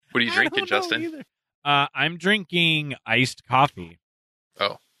What are you drinking, Justin? I'm drinking iced coffee.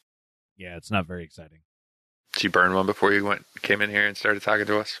 Oh. Yeah, it's not very exciting. Did you burn one before you came in here and started talking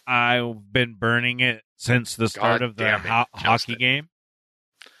to us? I've been burning it since the start of the hockey game.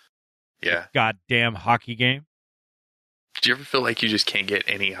 Yeah. The goddamn hockey game. Do you ever feel like you just can't get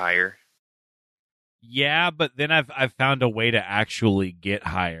any higher? Yeah, but then I've found a way to actually get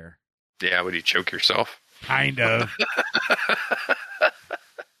higher. Yeah, would you choke yourself? Kind of.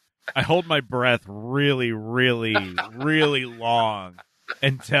 I hold my breath really, really, really long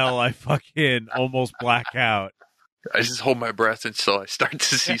until I fucking almost black out. I just hold my breath until I start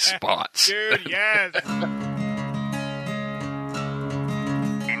to see spots. Dude, yes.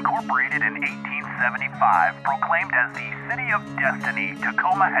 Incorporated in 1875, proclaimed as the City of Destiny,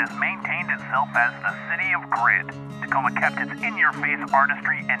 Tacoma has maintained itself as the City of Grit. Tacoma kept its in-your-face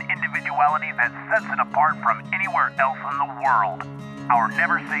artistry and individuality that sets it apart from anywhere else in the world. Our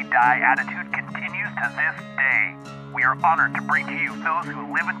never-say-die attitude continues to this day. We are honored to bring to you those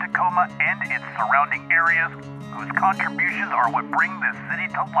who live in Tacoma and its surrounding areas, whose contributions are what bring this city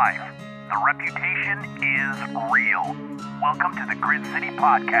to life. The reputation is real. Welcome to the Grid City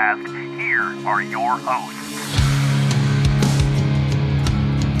Podcast. Here are your hosts.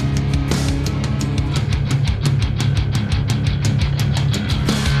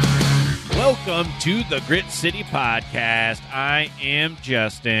 Welcome to the Grit City Podcast. I am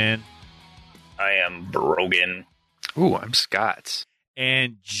Justin. I am Brogan. Ooh, I'm Scott.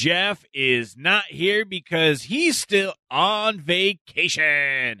 And Jeff is not here because he's still on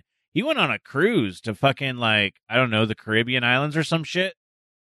vacation. He went on a cruise to fucking, I don't know, the Caribbean islands or some shit.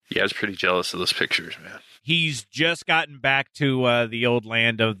 Yeah, I was pretty jealous of those pictures, man. He's just gotten back to the old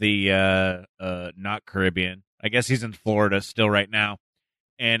land of the not Caribbean. I guess he's in Florida still right now.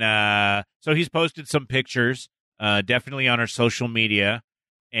 And so he's posted some pictures, definitely on our social media,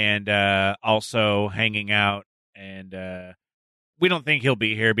 and also hanging out. And we don't think he'll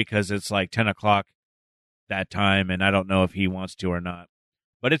be here because it's like 10 o'clock that time, and I don't know if he wants to or not.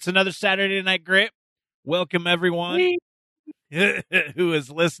 But it's another Saturday Night Grit. Welcome, everyone who is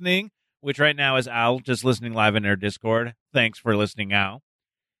listening, which right now is Al, just listening live in our Discord. Thanks for listening, Al,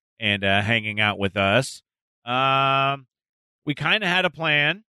 and hanging out with us. We kind of had a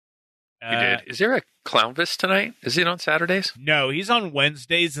plan. We did. Is there a Clownvis tonight? Is it on Saturdays? No, he's on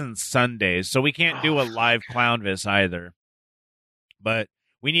Wednesdays and Sundays, so we can't do a live Clownvis either. But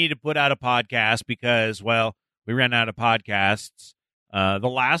we need to put out a podcast because, well, we ran out of podcasts. The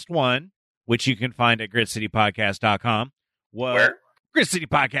last one, which you can find at gritcitypodcast.com, was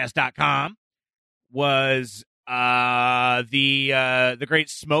gritcitypodcast.com, was the Great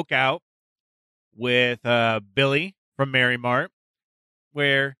Smokeout with Billy from Mary Mart,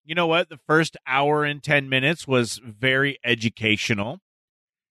 where, you know what, the first hour and 10 minutes was very educational,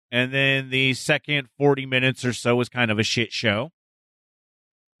 and then the second 40 minutes or so was kind of a shit show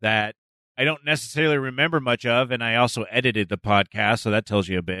that I don't necessarily remember much of, and I also edited the podcast, so that tells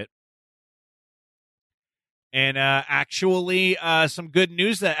you a bit. And actually, some good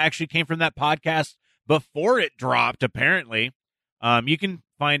news that actually came from that podcast before it dropped, apparently. You can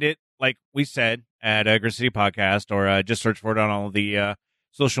find it, like we said, at Grit City Podcast, or just search for it on all the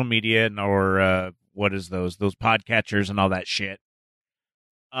social media, or what is those podcatchers and all that shit.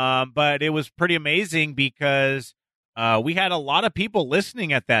 But it was pretty amazing because we had a lot of people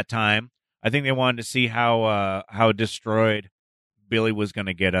listening at that time. I think they wanted to see how destroyed Billy was going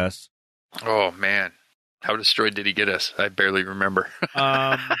to get us. Oh, man. How destroyed did he get us? I barely remember.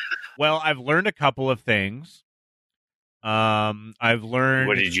 Well, I've learned a couple of things. I've learned...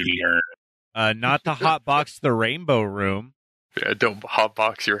 What did you learn? Not to hotbox the Rainbow Room. Yeah, don't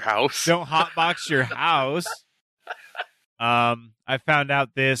hotbox your house. Don't hotbox your house. I found out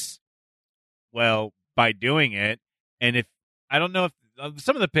this, well, by doing it. And if I don't know if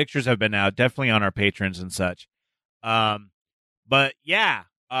some of the pictures have been out, definitely on our patrons and such. But yeah,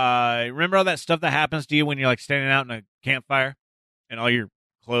 remember all that stuff that happens to you when you're like standing out in a campfire and all your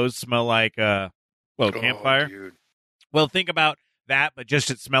clothes smell like campfire? Dude. Well, think about that, but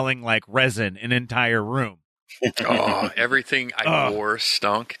just it smelling like resin, an entire room. Oh, everything I wore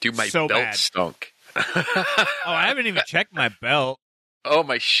stunk. Dude, my so belt bad. stunk. I haven't even checked my belt. Oh,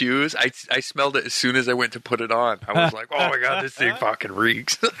 my shoes. I smelled it as soon as I went to put it on. I was like, oh my God, this thing fucking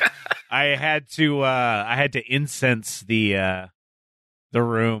reeks. I had to incense the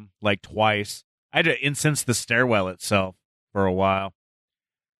room like twice. I had to incense the stairwell itself for a while.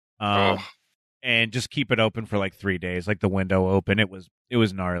 And just keep it open for like 3 days, like the window open. It was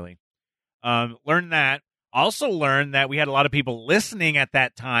gnarly. Learned that. Also learned that we had a lot of people listening at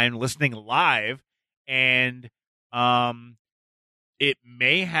that time, listening live, and It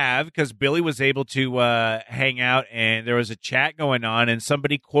may have, because Billy was able to hang out and there was a chat going on and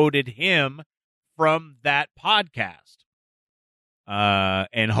somebody quoted him from that podcast.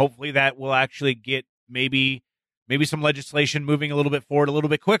 And hopefully that will actually get maybe some legislation moving a little bit forward a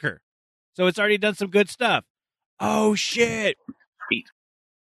little bit quicker. So it's already done some good stuff. Oh, shit. Sweet.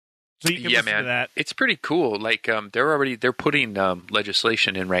 So you can listen to that. It's pretty cool. Like they're putting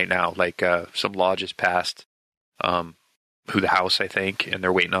legislation in right now. Like some law just passed through the House, I think, and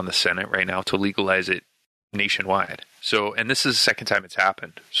they're waiting on the Senate right now to legalize it nationwide. So, and this is the second time it's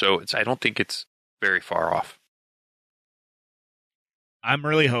happened. So I don't think it's very far off. I'm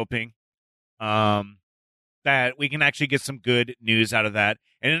really hoping that we can actually get some good news out of that.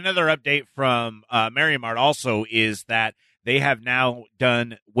 And another update from Merriamart also is that they have now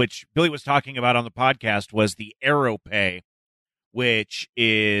done, which Billy was talking about on the podcast, was the AeroPay, which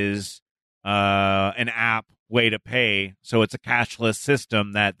is an app way to pay. So it's a cashless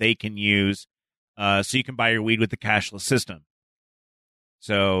system that they can use so you can buy your weed with the cashless system.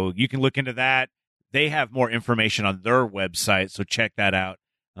 So you can look into that. They have more information on their website, so check that out.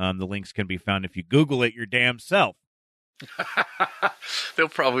 The links can be found if you Google it your damn self. They'll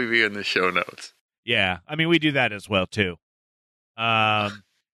probably be in the show notes. Yeah, I mean, we do that as well, too.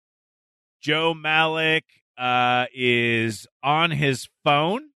 Joe Malik is on his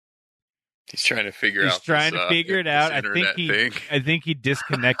phone. He's trying to figure out. He's trying to figure it out. I think he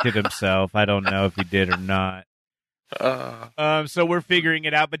disconnected himself. I don't know if he did or not. So we're figuring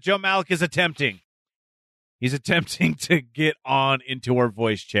it out. But Joe Malik is attempting. He's attempting to get on into our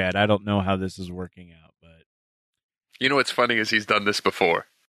voice chat. I don't know how this is working out, but you know what's funny is he's done this before.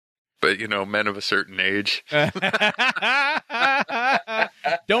 But, you know, men of a certain age.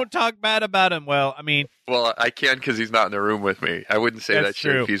 Don't talk bad about him. Well, I mean... Well, I can because he's not in the room with me. I wouldn't say that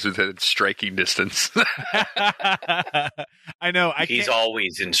shit true. if he's within striking distance. I know. He's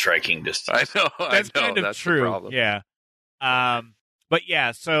always in striking distance. I know. That's kind of that's true. The problem. Yeah. But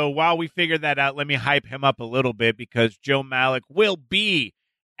yeah, so while we figure that out, let me hype him up a little bit because Joe Malik will be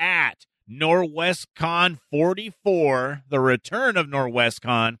at NorwestCon 44, the return of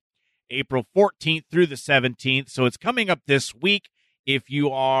NorwestCon, April 14th through the 17th. So it's coming up this week. If you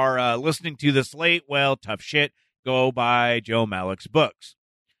are listening to this late, well, tough shit. Go buy Joe Malik's books.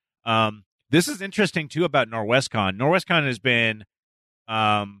 This is interesting, too, about NorwestCon. NorwestCon has been,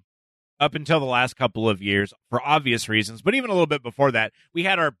 up until the last couple of years, for obvious reasons, but even a little bit before that, we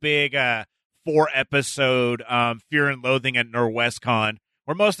had our big 4-episode Fear and Loathing at NorwestCon,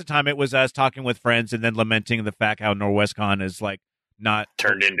 where most of the time it was us talking with friends and then lamenting the fact how NorwestCon is, like, not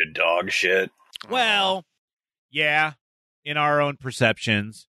turned into dog shit. Well, yeah, in our own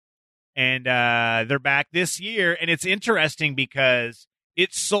perceptions. And they're back this year, and it's interesting because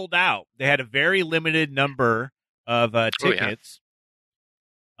it's sold out. They had a very limited number of tickets.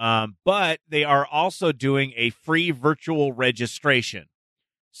 But they are also doing a free virtual registration.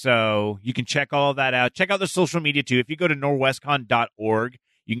 So you can check all of that out. Check out the social media, too. If you go to norwestcon.org,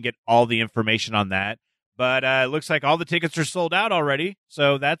 you can get all the information on that. But it looks like all the tickets are sold out already.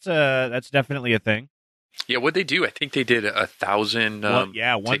 So that's definitely a thing. Yeah, what'd they do? I think they did 1,000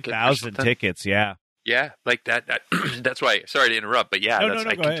 1,000 tickets, yeah. Yeah, like that that's why, sorry to interrupt, but yeah,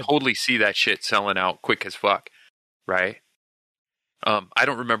 I can totally see that shit selling out quick as fuck, right? I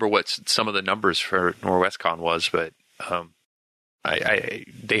don't remember what some of the numbers for NorwestCon was, but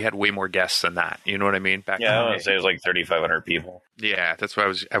they had way more guests than that. You know what I mean? I want to say it was like 3,500 people. Yeah, that's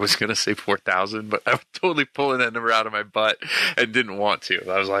why I was going to say 4,000, but I was totally pulling that number out of my butt and didn't want to.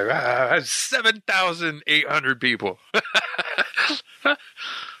 I was like, 7,800 people.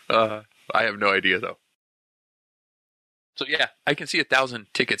 I have no idea though. So yeah, I can see 1,000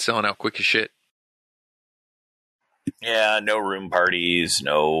 tickets selling out quick as shit. Yeah, no room parties,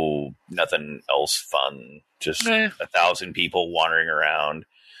 nothing else fun. Just 1,000 people wandering around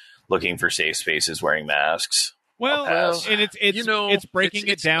looking for safe spaces, wearing masks. Well, and it's breaking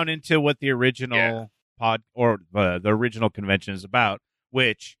it down into what the original the original convention is about,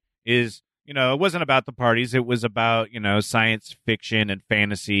 which is, it wasn't about the parties. It was about, science fiction and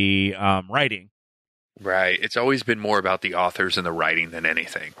fantasy writing. Right. It's always been more about the authors and the writing than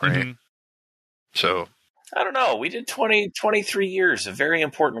anything, right? Mm-hmm. So I don't know. We did 23 years of very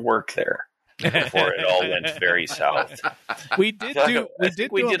important work there before it all went very south. We did a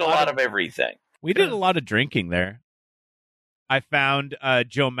lot of everything. We did a lot of drinking there. I found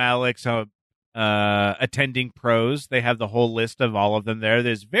Joe Malik's attending pros. They have the whole list of all of them there.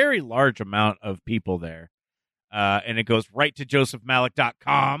 There's a very large amount of people there. And it goes right to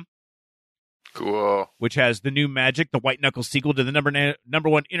josephmalik.com. Cool. Which has the new magic, the White Knuckle sequel to the number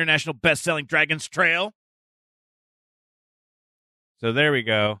one international best-selling Dragon's Trail. So there we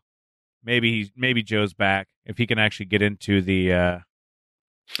go. Maybe Joe's back if he can actually get into the.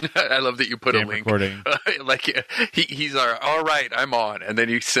 I love that you put a Damn link. recording. Like he's all right, I'm on, and then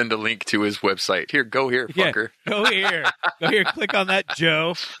you send a link to his website. Here, go here, fucker. Yeah, go here, click on that,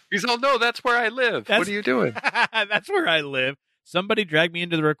 Joe. He's all, no, that's where I live. What are you doing? That's where I live. Somebody drag me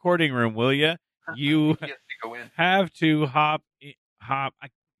into the recording room, will you? You go in. have to hop. I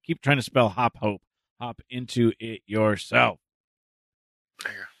keep trying to spell hop into it yourself.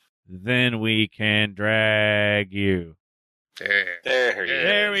 There. Then we can drag you.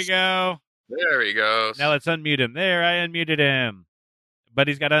 There we go. There he goes. Now let's unmute him. There, I unmuted him. But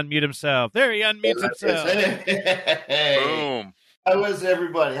he's got to unmute himself. There, he unmutes himself. Hey. Boom. How is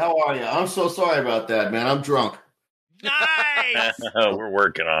everybody? How are you? I'm so sorry about that, man. I'm drunk. Nice. We're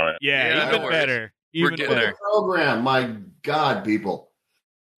working on it. Yeah, even no better. We're Even getting better. there. Program, my God, people.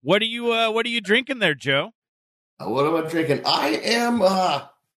 What are you drinking there, Joe? What am I drinking? I am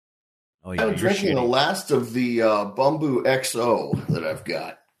Oh I'm drinking the last of the Bumbu XO that I've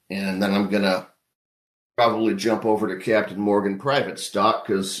got. And then I'm going to probably jump over to Captain Morgan Private Stock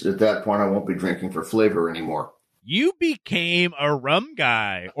because at that point I won't be drinking for flavor anymore. You became a rum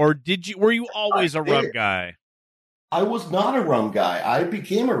guy, or were you always a rum guy? I was not a rum guy. I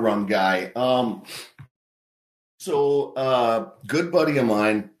became a rum guy. Good buddy of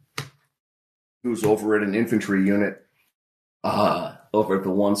mine who's over at an infantry unit over at the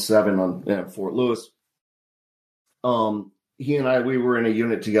 1-7 on Fort Lewis. He and I, we were in a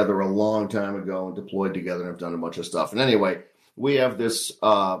unit together a long time ago and deployed together and have done a bunch of stuff. And anyway, we have this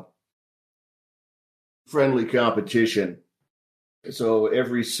friendly competition. So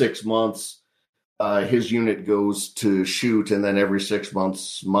every 6 months, his unit goes to shoot, and then every 6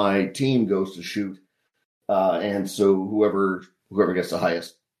 months, my team goes to shoot. And so whoever gets the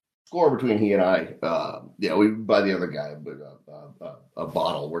highest score between he and I, we buy the other guy a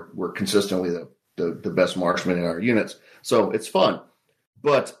bottle. We're consistently the best marksman in our units, so it's fun.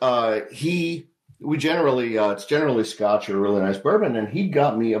 But it's generally Scotch or a really nice bourbon, and he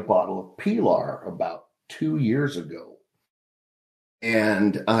got me a bottle of Pilar about 2 years ago,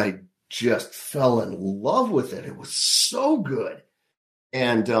 and I just fell in love with it. It was so good,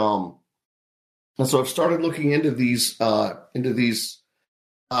 and so I've started looking into these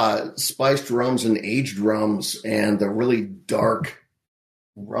spiced rums and aged rums and the really dark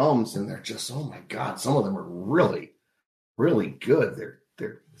rums, and they're just, oh my God, some of them are really, really good.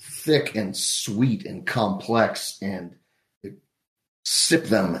 They're thick and sweet and complex, and you sip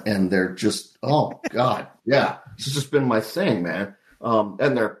them and they're just, oh God, yeah. This has just been my thing, man.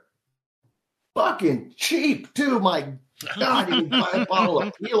 And they're fucking cheap too. My God, you can buy a bottle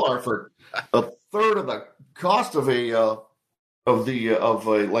of Pilar for a third of the cost of a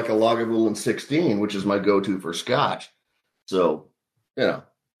Lagavulin 16, which is my go-to for Scotch. So, one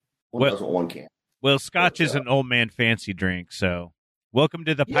does what one can. Well, Scotch is an old man fancy drink, so welcome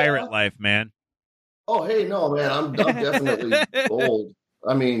to the pirate life, man. Oh, hey, no, man, I'm definitely old.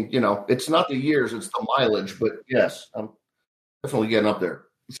 I mean, it's not the years, it's the mileage, but yes, I'm definitely getting up there.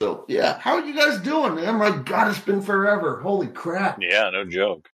 So, yeah, how are you guys doing, man? My God, it's been forever. Holy crap. Yeah, no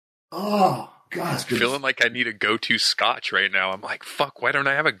joke. Oh, God. I'm feeling like I need a go-to Scotch right now. I'm like, fuck, why don't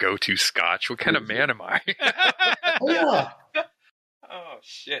I have a go-to Scotch? What kind of man am I? Oh, yeah. Oh,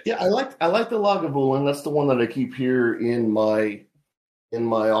 shit. Yeah, I like the Lagavulin. That's the one that I keep here in my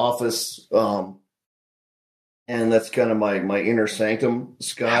office. And that's kind of my inner sanctum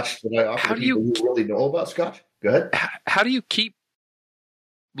Scotch that I offer to people who really know about Scotch. Go ahead. How do you keep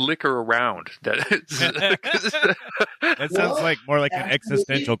liquor around? That sounds like more like an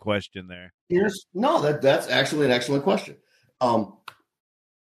existential question there. That's actually an excellent question.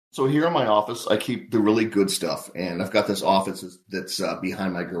 So here in my office, I keep the really good stuff, and I've got this office that's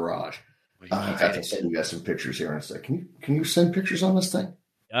behind my garage. In fact, I'll send you guys some pictures here in a second. Can you send pictures on this thing?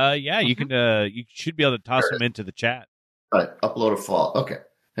 Yeah, you can. You should be able to toss them into the chat. All right, upload a file. Okay,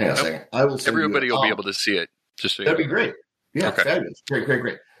 hang on a second. I will. Everybody will be able to see it. Just so that'd be great. Yeah, okay. Fabulous.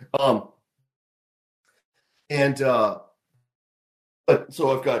 Great. But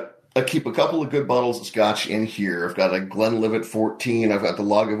so I keep a couple of good bottles of Scotch in here. I've got a Glenlivet 14. I've got the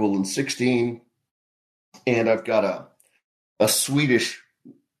Lagavulin 16, and I've got a Swedish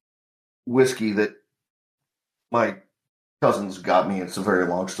whiskey that my cousins got me. It's a very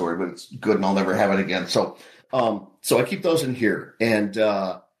long story, but it's good, and I'll never have it again. So I keep those in here, and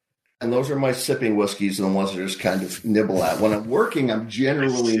those are my sipping whiskeys, and the ones that I just kind of nibble at. When I'm working, I'm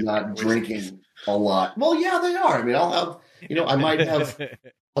generally not drinking a lot. Well, yeah, they are. I mean, I'll have,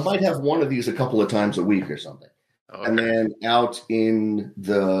 I might have one of these a couple of times a week or something. Okay. And then out in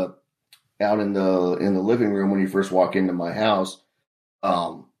the living room when you first walk into my house,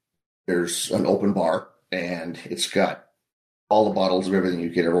 there's an open bar, and it's got all the bottles of everything you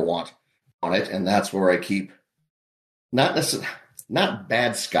could ever want on it, and that's where I keep not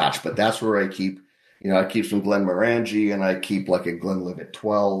bad scotch, but that's where I keep. I keep some Glenmorangie, and I keep like a Glenlivet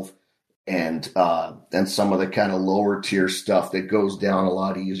 12, and some of the kind of lower tier stuff that goes down a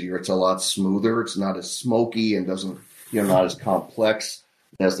lot easier. It's a lot smoother. It's not as smoky and doesn't, not as complex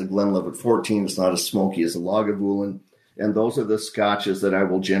as the Glenlivet 14. It's not as smoky as the Lagavulin. And those are the scotches that I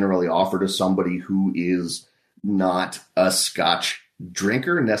will generally offer to somebody who is not a scotch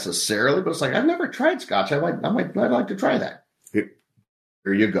drinker necessarily, but it's like, I've never tried scotch. I'd like to try that. Here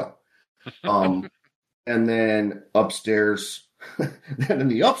you go. And then upstairs, then in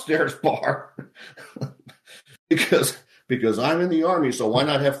the upstairs bar, because I'm in the Army, so why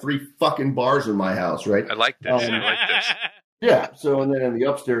not have 3 fucking bars in my house, right? I like this. I like this. Yeah. So, and then in the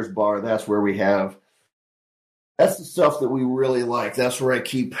upstairs bar, that's where that's the stuff that we really like. That's where I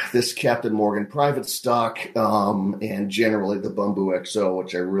keep this Captain Morgan private stock, and generally the Bumbu XO,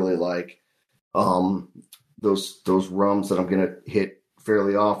 which I really like. Those rums that I'm going to hit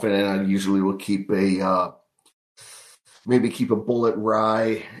fairly often, and I usually will keep maybe keep a bullet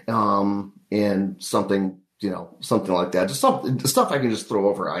rye, and something like that. Just stuff I can just throw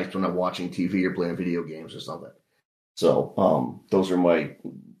over ice when I'm watching TV or playing video games or something. So, those are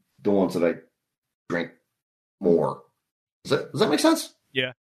the ones that I drink more. Does that make sense?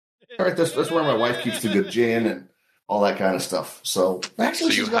 Yeah. All right, that's where my wife keeps the good gin and all that kind of stuff. So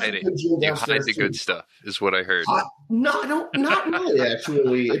actually, you hide it. You hide the good stuff, is what I heard. No, I don't. Not really.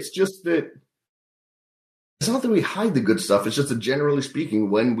 Actually, it's just that it's not that we hide the good stuff. It's just that, generally speaking,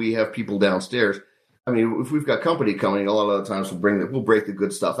 when we have people downstairs, I mean, if we've got company coming, a lot of the times we'll break the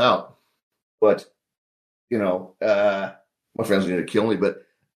good stuff out. But my friends need to kill me, but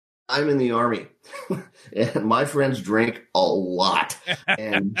I'm in the Army, and my friends drink a lot.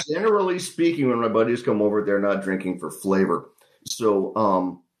 And generally speaking, when my buddies come over, they're not drinking for flavor.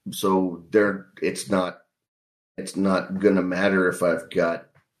 So it's not gonna matter if I've got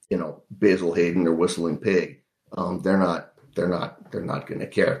Basil Hayden or Whistling Pig. They're not gonna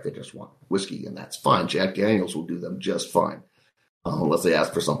care. They just want whiskey, and that's fine. Jack Daniels will do them just fine, unless they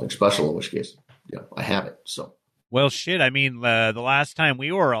ask for something special, in which case, I have it. So. Well, shit. I mean, the last time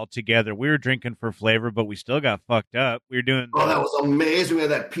we were all together, we were drinking for flavor, but we still got fucked up. We were doing. Oh, that was amazing! We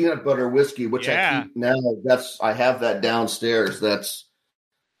had that peanut butter whiskey, which I keep now. I have that downstairs. That's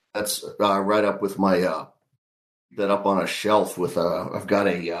right up with my that up on a shelf with I've got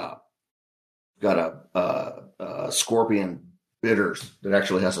a scorpion bitters that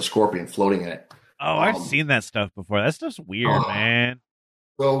actually has a scorpion floating in it. Oh, I've seen that stuff before. That stuff's weird, man.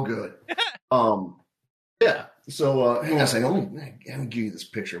 So good. Yeah. So hang on a second. Let me give you this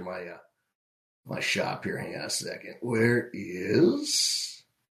picture of my shop here. Hang on a second. Where is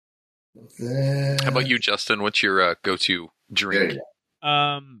that? How about you, Justin? What's your go-to drink?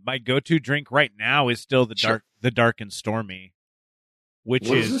 My go-to drink right now is still the dark and stormy, which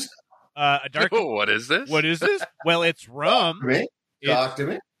is a dark. Oh, what is this? What is this? Well, it's rum. Talk to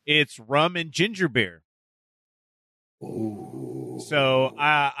me. It's rum and ginger beer. Ooh. So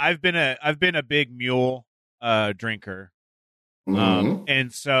I've been a big mule drinker,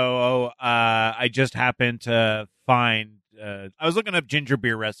 and so I just happened to find. I was looking up ginger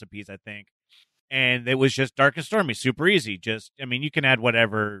beer recipes, I think, and it was just dark and stormy, super easy. You can add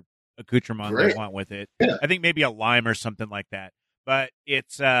whatever accoutrement you want with it. Yeah. I think maybe a lime or something like that. But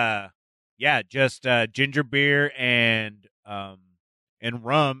it's just ginger beer and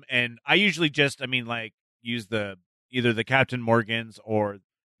rum, and I usually just use either the Captain Morgan's or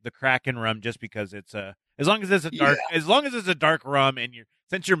the Kraken rum, just because it's as long as it's a dark rum, and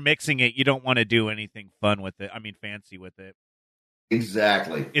since you're mixing it, you don't want to do anything fun with it. Fancy with it.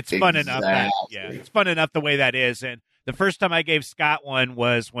 Exactly. It's fun enough. It's fun enough the way that is. And the first time I gave Scott one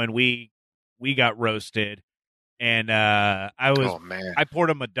was when we got roasted, and I poured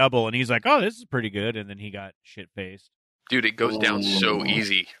him a double, and he's like, "Oh, this is pretty good," and then he got shit faced. Dude, it goes down so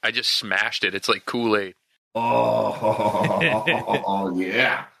easy. I just smashed it. It's like Kool-Aid. Oh,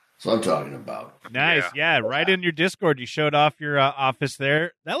 yeah. That's what I'm talking about. Nice. Yeah. Right in your Discord, you showed off your office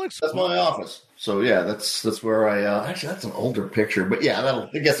there. That's cool. My office. So, yeah, that's where I actually, that's an older picture. But, yeah,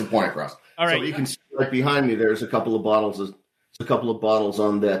 it gets the point across. All right. So you can see right behind me, there's a couple of bottles on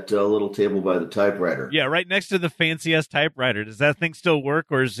that little table by the typewriter. Yeah, right next to the fancy-ass typewriter. Does that thing still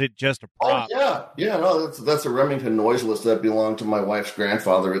work, or is it just a prop? Oh, yeah. No, that's a Remington noiseless that belonged to my wife's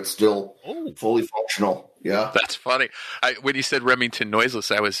grandfather. It's still fully functional. Yeah, that's funny. When you said Remington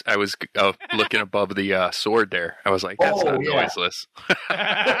noiseless, I was looking above the sword there. I was like, that's not noiseless.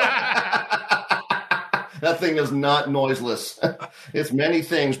 That thing is not noiseless. It's many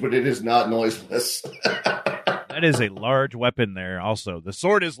things, but it is not noiseless. That is a large weapon there. Also, the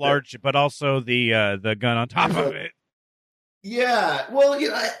sword is large, but also the gun on top of it. Yeah, well,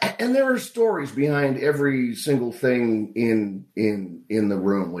 and there are stories behind every single thing in the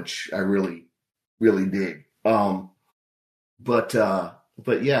room, which I really, really dig. But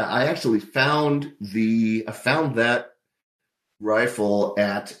yeah, I actually found that rifle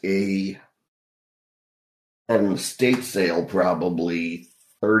at an estate sale probably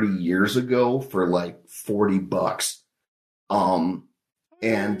 30 years ago for like $40.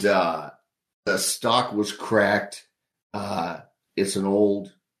 And the stock was cracked. It's an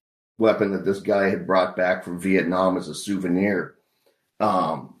old weapon that this guy had brought back from Vietnam as a souvenir.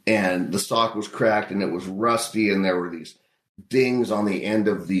 And the stock was cracked and it was rusty, and there were these dings on the end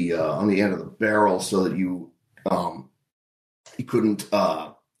of the barrel so that you couldn't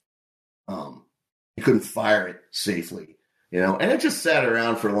fire it safely, and it just sat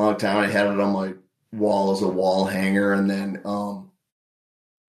around for a long time. I had it on my wall as a wall hanger, and then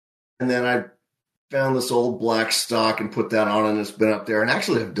I found this old black stock and put that on, and it's been up there. And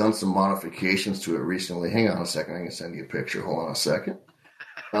actually I've done some modifications to it recently. Hang on a second. I can send you a picture. Hold on a second.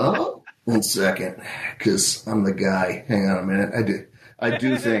 1 second, because I'm the guy. Hang on a minute. I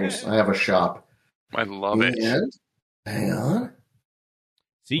do things. I have a shop. I love it. Hang on.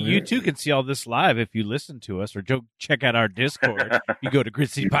 See, you too can see all this live if you listen to us or check out our Discord. You go to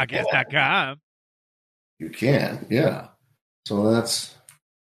gritcitypodcast.com. You can, yeah. So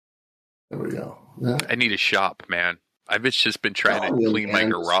there we go. I need a shop, man. I've just been trying to clean my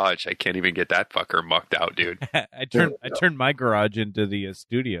garage. I can't even get that fucker mucked out, dude. I turned my garage into the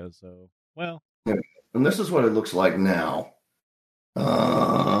studio, so, well. And this is what it looks like now.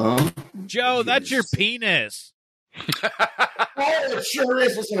 Joe, that's your penis. Oh, it sure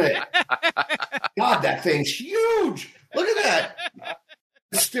is, isn't it? God, that thing's huge. Look at that.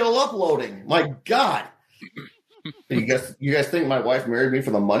 It's still uploading. My God. You guys think my wife married me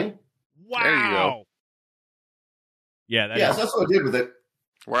for the money? Wow. There you go. Yeah, that's what I did with it.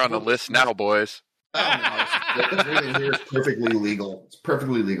 We're on the list now, boys. Everything here is perfectly legal. It's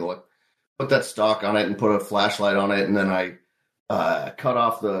perfectly legal. I put that stock on it and put a flashlight on it, and then I cut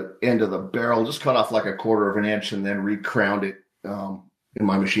off the end of the barrel, just cut off like 1/4 of an inch, and then recrowned it in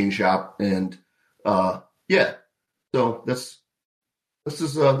my machine shop. And yeah, so this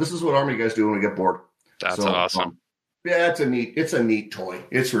is what Army guys do when we get bored. That's awesome. Yeah, it's a neat toy.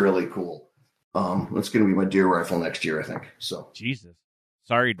 It's really cool. It's going to be my deer rifle next year, I think. So Jesus,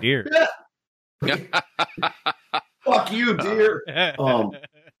 sorry, deer. Yeah. Fuck you, deer. Well,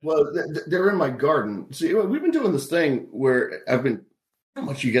 they're in my garden. See, we've been doing this thing where I don't know how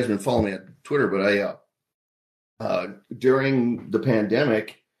much you guys have been following me on Twitter, but I during the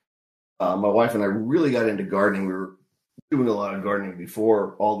pandemic, my wife and I really got into gardening. We were doing a lot of gardening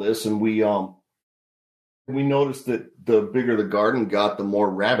before all this, and we noticed that the bigger the garden got, the more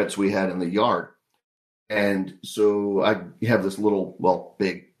rabbits we had in the yard. And so I have this little,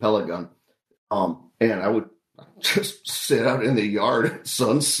 big pellet gun. And I would just sit out in the yard at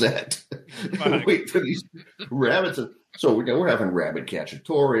sunset and wait for these rabbits. So we're having rabbit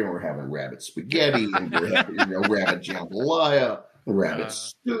cacciatore, and we're having rabbit spaghetti, and we're having rabbit jambalaya, and rabbit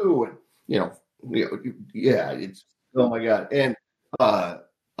stew, and yeah, it's, oh my God. And the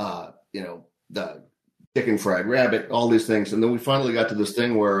chicken fried rabbit, all these things. And then we finally got to this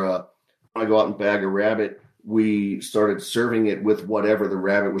thing where when I go out and bag a rabbit, we started serving it with whatever the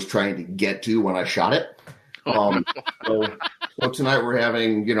rabbit was trying to get to when I shot it. So tonight we're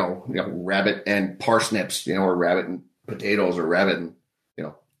having, rabbit and parsnips, or rabbit and potatoes, or rabbit and,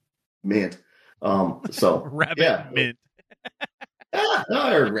 mint. So rabbit and mint.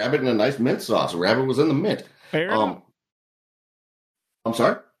 Or rabbit and a nice mint sauce. Rabbit was in the mint. Fair enough. I'm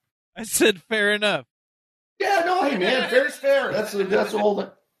sorry? I said fair enough. Yeah, no, hey man, fair's fair. That's the whole thing.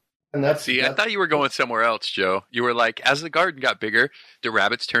 And I thought you were going somewhere else, Joe. You were like, as the garden got bigger, the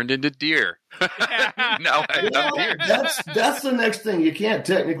rabbits turned into deer. Now I have deer. That's the next thing. You can't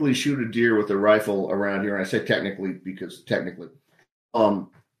technically shoot a deer with a rifle around here. And I say technically because technically.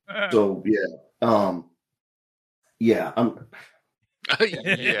 So yeah. Yeah.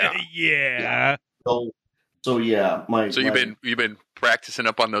 Yeah. So yeah, you've been practicing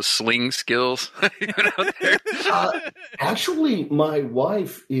up on those sling skills. Actually, my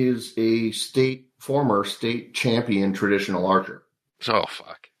wife is a former state champion traditional archer. Oh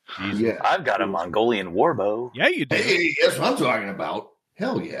fuck! Yeah, I've got a Mongolian warbow. Yeah, you do. Hey, that's what I'm talking about.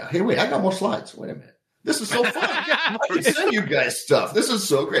 Hell yeah! Hey, wait, I got more slides. Wait a minute. This is so fun. I can send you guys stuff. This is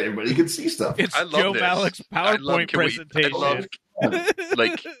so great. Everybody can see stuff. It's Joe Malik's PowerPoint presentation.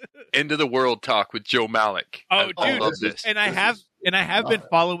 like end of the world talk with Joe Malik. Oh, I dude, love this. and I have been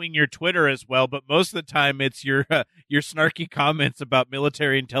following your Twitter as well, but most of the time it's your snarky comments about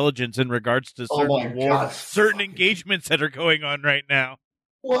military intelligence in regards to certain engagements that are going on right now.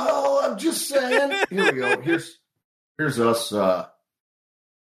 Well, I'm just saying. Here we go. Here's us.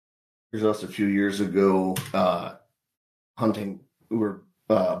 Here's us a few years ago hunting. We were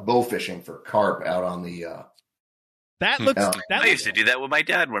bow fishing for carp out on the. I used to do that with my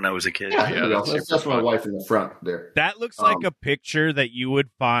dad when I was a kid. Yeah, that's my wife in the front there. That looks like a picture that you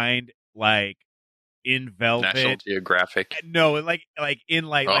would find like in Velvet. National Geographic. No, like in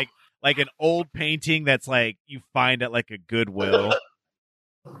like an old painting that's like you find at like a Goodwill.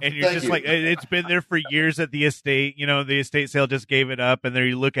 And you're just like, it's been there for years at the estate. You know, the estate sale just gave it up. And then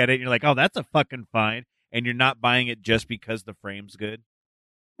you look at it and you're like, oh, that's a fucking find. And you're not buying it just because the frame's good.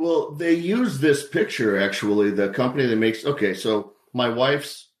 Well, they use this picture, actually. The company that makes... Okay, so my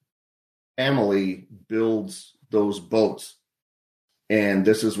wife's family builds those boats. And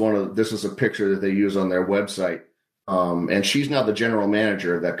this is a picture that they use on their website. And she's now the general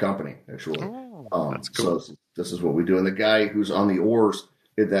manager of that company, actually. Oh, that's cool. So this is what we do. And the guy who's on the oars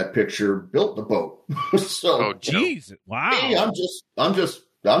in that picture built the boat. So, geez, wow! Hey, I'm just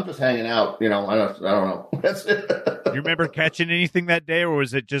hanging out. You know, I don't know. That's it. You remember catching anything that day, or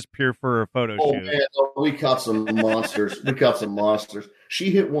was it just pure for a photo shoot? Man, we caught some monsters.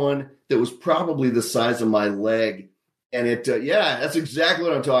 She hit one that was probably the size of my leg, and it. That's exactly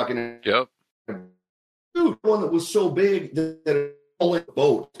what I'm talking about. Yep. Dude, one that was so big that it only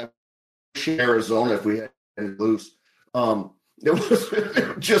boat. Arizona, if we had it loose. It was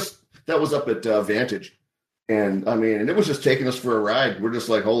just that was up at Vantage, and I mean, and it was just taking us for a ride. We're just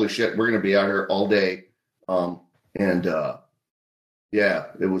like, holy shit, we're going to be out here all day.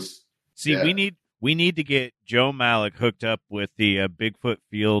 It was. See, we need to get Joe Malik hooked up with the Bigfoot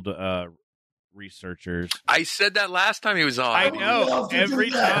field researchers. I said that last time he was on. I know every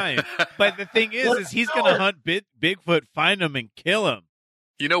time, but the thing is he's going to hunt Bigfoot, find him, and kill him.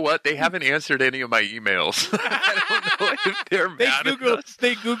 You know what? They haven't answered any of my emails. I don't know if they're mad at us.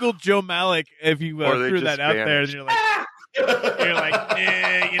 They Googled Joe Malik if you threw that out there, and you're like,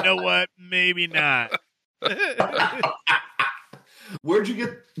 you know what? Maybe not. Where'd you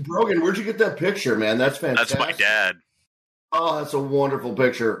get that picture, man? That's fantastic. That's my dad. Oh, that's a wonderful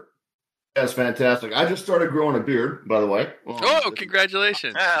picture. That's fantastic. I just started growing a beard, by the way.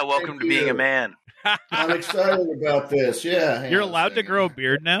 Congratulations. Welcome to being a man. I'm excited about this. Yeah. You're allowed to grow a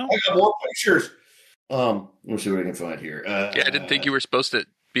beard now? I got more pictures. Let me see what I can find here. I didn't think you were supposed to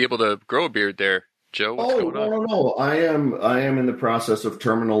be able to grow a beard there, Joe. What's going on? No. I am in the process of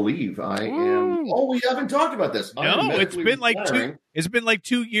terminal leave. I am. Oh, we haven't talked about this. No, it's been retiring. It's been like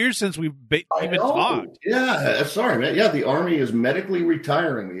 2 years since we've even talked. Yeah, sorry, man. Yeah, the Army is medically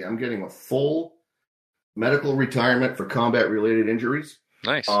retiring me. I'm getting a full medical retirement for combat-related injuries.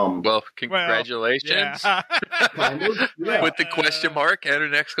 Nice. Well, congratulations. Yeah. Kind of. Yeah. With the question mark and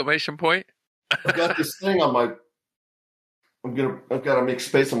an exclamation point. I've got this thing on my. I've got to make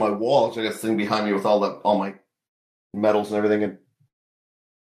space on my wall. So I got this thing behind me with all my medals and everything.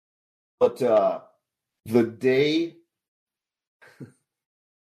 But the day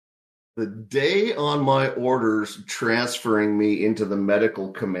on my orders transferring me into the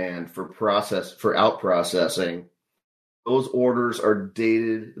medical command for out processing. Those orders are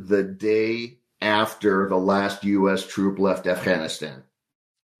dated the day after the last U.S. troop left Afghanistan.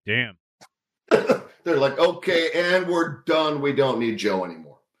 Damn. They're like, okay, and we're done. We don't need Joe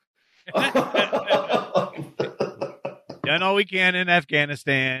anymore. Done all we can in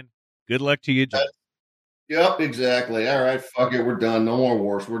Afghanistan. Good luck to you, Joe. Yep, exactly. All right, fuck it. We're done. No more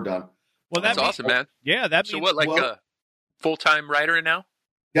wars. We're done. Well, that's awesome, man. Yeah, so what, like a full-time writer now?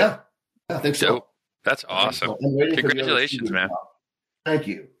 Yeah, I think so. That's awesome. Congratulations, man. Thank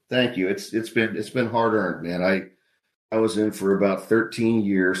you. It's been hard earned, man. I was in for about 13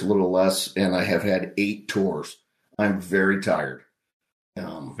 years, a little less, and I have had 8 tours. I'm very tired.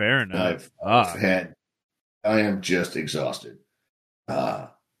 Fair enough. I am just exhausted.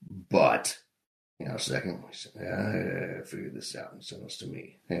 But a second. I figured this out and send this to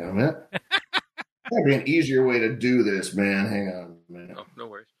me. Hang on a minute. That'd be an easier way to do this, man. Hang on a minute. Oh, no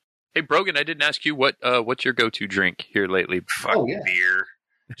worries. Hey, Brogan, I didn't ask you what's your go-to drink here lately? Beer.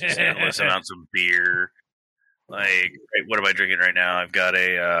 Just endless amounts of beer. Like, what am I drinking right now? I've got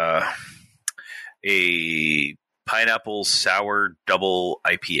a pineapple sour double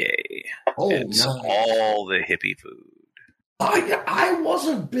IPA. Oh, it's nice. All the hippie food. I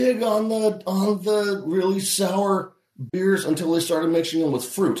wasn't big on the really sour beers until they started mixing them with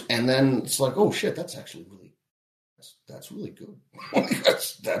fruit, and then it's like, oh shit, that's actually really that's really good.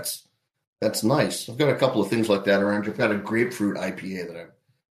 That's nice. I've got a couple of things like that around. I've got a grapefruit IPA that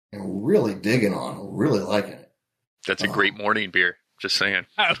I'm really digging on. I'm really liking it. That's a great morning beer. Just saying.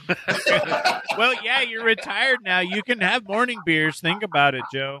 Well, yeah, you're retired now. You can have morning beers. Think about it,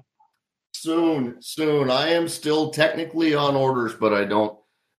 Joe. Soon. I am still technically on orders, but I don't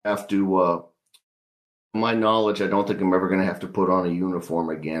have to. My knowledge, I don't think I'm ever going to have to put on a uniform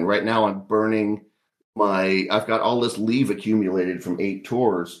again. Right now, I'm burning I've got all this leave accumulated from 8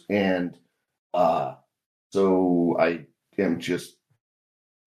 tours, and so I'm just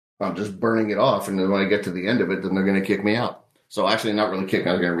burning it off, and then when I get to the end of it, then they're going to kick me out. So actually, not really kicking.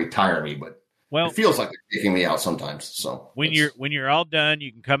 They're going to retire me, but it feels like they're kicking me out sometimes. So when you're all done,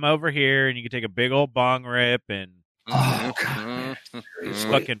 you can come over here and you can take a big old bong rip and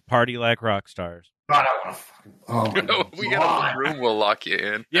fucking party like rock stars. God, I want to fucking. We got a room. We'll lock you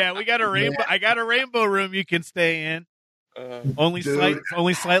in. Yeah, we got a rainbow. Yeah. I got a rainbow room you can stay in. Only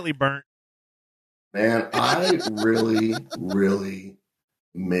slightly burnt. Man, I really, really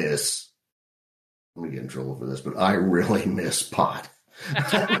miss. I'm gonna get in trouble for this, but I really miss pot.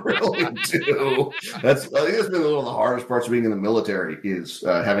 I really do. I think it's been one of the hardest parts of being in the military is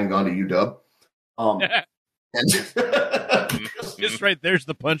having gone to UW. Just right there's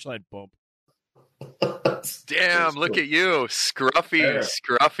the punchline bump. Damn! Look at you,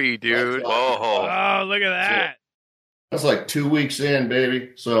 scruffy, dude. Oh, look at that. That's like 2 weeks in,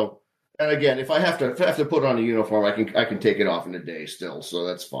 baby. So, and again, if I have to put on a uniform, I can take it off in a day still, so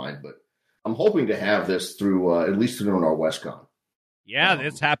that's fine. But I'm hoping to have this through at least through our WestCon. Yeah,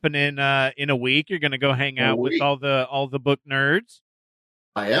 it's happening in a week. You're going to go hang out with all the book nerds.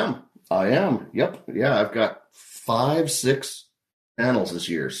 I am. Yep. Yeah, I've got 5-6 panels this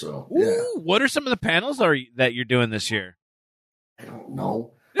year. So, what are some of the panels that you're doing this year? I don't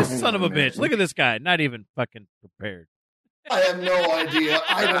know. This son of a bitch. Look at this guy. Not even fucking prepared. I have no idea.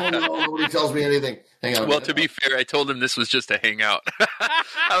 I don't know. Nobody tells me anything. Hang on. Well, to be fair, I told him this was just a hangout.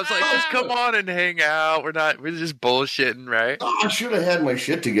 I was like, just come on and hang out. We're just bullshitting, right? Oh, I should have had my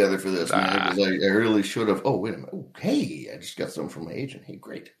shit together for this, man, because I really should have. Oh, wait a minute. Oh, hey, I just got something from my agent. Hey,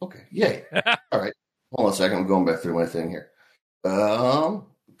 great. Okay. Yay. All right. Hold on a second. I'm going back through my thing here. Come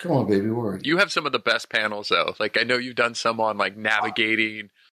on, baby. Where are you? You have some of the best panels, though. Like, I know you've done some on, like,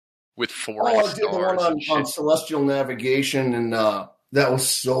 navigating with forest I did the one on celestial navigation, and that was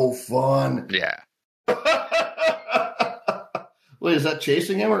so fun. Yeah. Wait, is that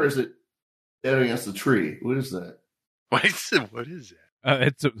chasing him, or is it dead against the tree? What is that? What is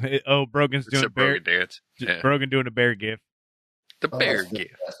that? Brogan's doing a Brogan dance. Yeah. Brogan doing a bear gif. The bear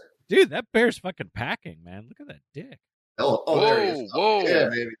gif. Dude, that bear's fucking packing, man. Look at that dick. Oh, there he is. Whoa. Yeah,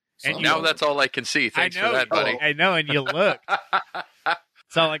 baby. And now that's all I can see. Thanks for that, buddy. I know, and you look.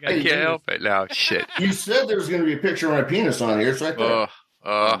 It's all like I can't help it now. Shit. You said there was going to be a picture of my penis on here. It's right there.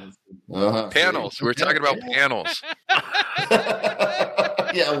 Panels. We're talking about panels.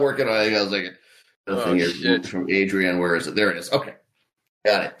 Yeah, I'm working on it. I was like, nothing here from Adrian. Where is it? There it is. Okay.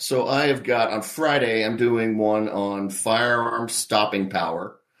 Got it. So I have got, on Friday, I'm doing one on firearm stopping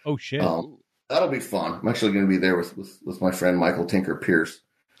power. Oh, shit. That'll be fun. I'm actually going to be there with my friend Michael Tinker Pierce.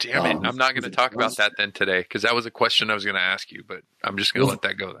 Damn it. I'm not going to talk about that then today, because that was a question I was going to ask you, but I'm just going to let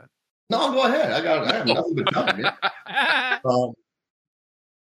that go then. No, go ahead. I have nothing but time.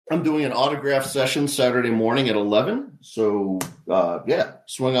 I'm doing an autograph session Saturday morning at 11. So,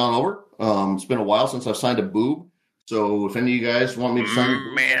 swing on over. It's been a while since I've signed a boob. So if any of you guys want me to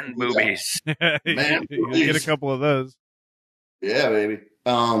sign man boobies. Man boobies. You get a couple of those. Yeah, baby.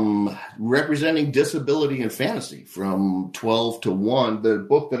 Representing disability and fantasy from 12 to 1. The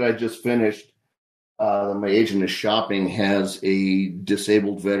book that I just finished, that my agent is shopping, has a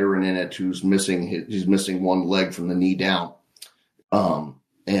disabled veteran in it who's missing one leg from the knee down.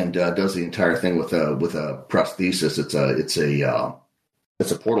 And does the entire thing with a prosthesis.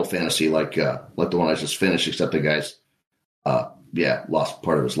 It's a portal fantasy like the one I just finished, except the guy's lost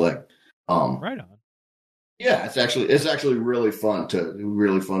part of his leg. Right on. Yeah, it's actually really fun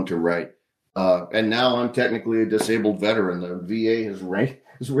to write. And now I'm technically a disabled veteran. The VA has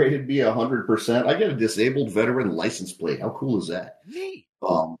rated me 100%. I get a disabled veteran license plate. How cool is that? Neat.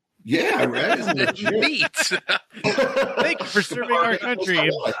 Yeah, right. Neat. Thank you for serving our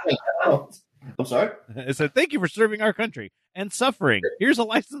country. I'm sorry? I said, thank you for serving our country and suffering. Here's a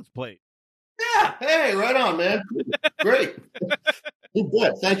license plate. Yeah. Hey, right on, man. Great.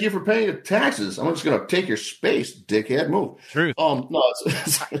 Good. Thank you for paying your taxes. I'm just going to take your space, dickhead. Move. Truth. No,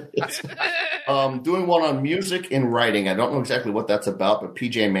 it's doing one on music and writing. I don't know exactly what that's about, but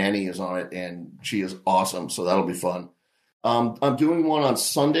PJ Manny is on it, and she is awesome, so that'll be fun. I'm doing one on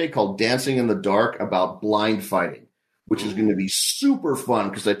Sunday called Dancing in the Dark about blind fighting, which is going to be super fun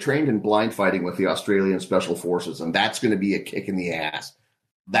because I trained in blind fighting with the Australian Special Forces, and that's going to be a kick in the ass.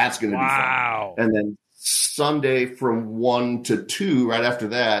 That's going to be fun. And then Sunday from 1 to 2, right after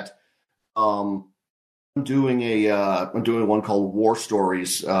that, I'm doing one called War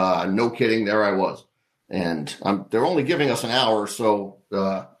Stories. No kidding, there I was, and they're only giving us an hour, so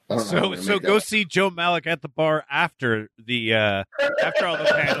I don't know. So go see Joe Malik at the bar after after all the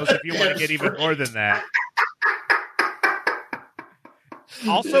panels if you want to get even more than that.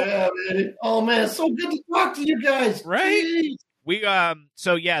 Also, yeah, man. Oh man, it's so good to talk to you guys. Right? Jeez. We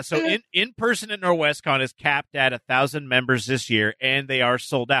in person at NorwestCon is capped at 1,000 members this year, and they are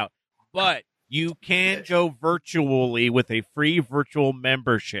sold out. But you can go virtually with a free virtual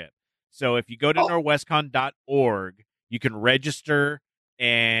membership. So if you go to norwestcon.org, you can register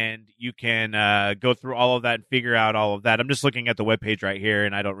and you can go through all of that and figure out all of that. I'm just looking at the webpage right here,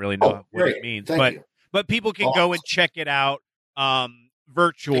 and I don't really know what it means. But people can go and check it out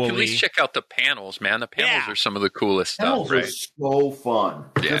virtually. You can at least check out the panels, man. The panels are some of the coolest panels stuff, right? Are so fun.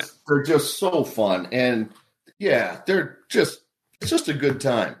 Yeah. They're just so fun. And they're just, it's just a good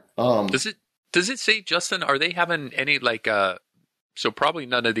time. Does it say, Justin, are they having any so probably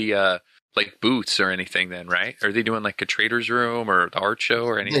none of the booths or anything then, right? Are they doing like a trader's room or the art show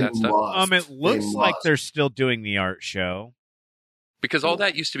or any of that stuff? It looks like they're still doing the art show. Because all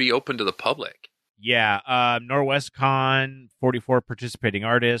that used to be open to the public. Yeah, NorwestCon, 44 participating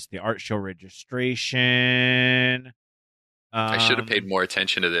artists, the art show registration. I should have paid more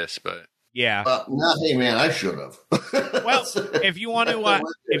attention to this, but yeah. Hey man, I should have. Well, if you want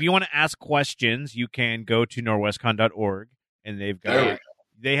to ask questions, you can go to norwestcon.org, and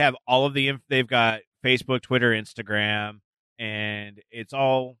they have all of they've got Facebook, Twitter, Instagram, and it's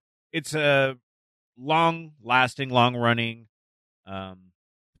a long-lasting, long-running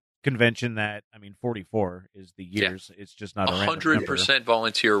convention that 44 is the years. Yeah. It's just not 100%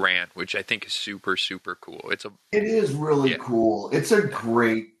 volunteer ran, which I think is super, super cool. It is really cool. It's a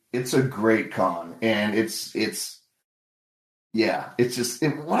great con, and it's just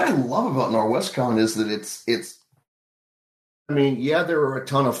what I love about NorwestCon is that it's. There are a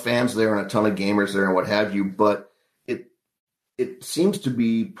ton of fans there and a ton of gamers there and what have you, but it seems to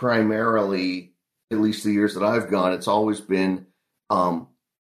be primarily, at least the years that I've gone, it's always been.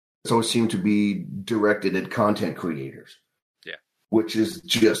 It's always seemed to be directed at content creators. Yeah. Which is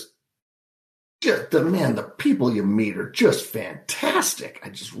just the people you meet are just fantastic. I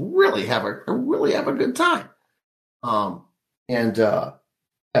just really have a good time. It's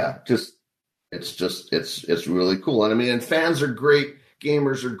really cool. And fans are great.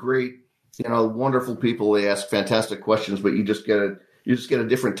 Gamers are great. Wonderful people. They ask fantastic questions, but you just get a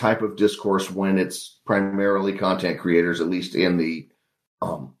different type of discourse when it's primarily content creators, at least in the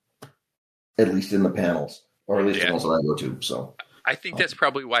panels, or at least the ones that I go to. So I think that's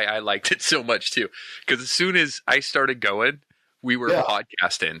probably why I liked it so much too. Because as soon as I started going, we were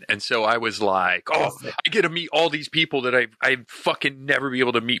podcasting, and so I was like, I get to meet all these people that I fucking never be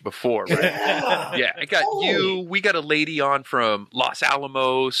able to meet before. Right? Yeah, I got you. We got a lady on from Los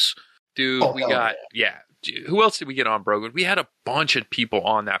Alamos, dude. Who else did we get on, Brogan? We had a bunch of people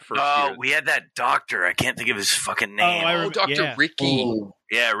on that first year. We had that doctor. I can't think of his fucking name. Dr. Ricky. Oh.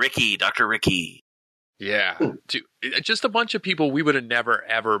 Yeah, Ricky. Dr. Ricky. Yeah. Dude, just a bunch of people we would have never,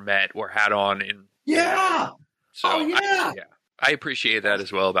 ever met or had on. So I appreciate that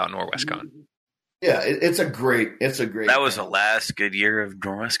as well about NorwestCon. Yeah, it's a great. That was the last good year of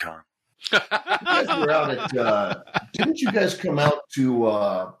NorwestCon. You guys were out at, didn't you guys come out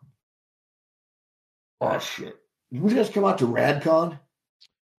to... Oh shit! Did you guys come out to RadCon?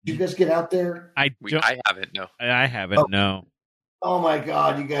 Did you guys get out there? I haven't. No, I haven't. No. Oh my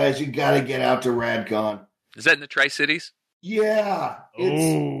god, you guys! You got to get out to RadCon. Is that in the Tri-Cities? Yeah.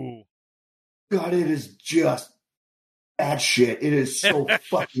 God, it is just that shit. It is so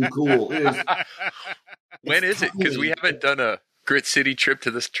fucking cool. It is. When is it? Because we haven't done a Grit City trip to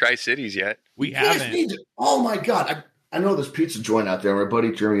the Tri-Cities yet. We haven't. Oh my god! I know this pizza joint out there. My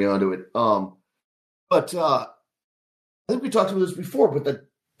buddy turned me onto it. But I think we talked about this before, but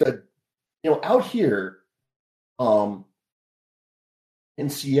the out here in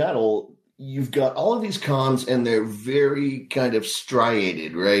Seattle, you've got all of these cons and they're very kind of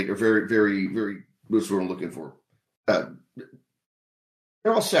striated, right? Or very, very, very, that's what I'm looking for. They're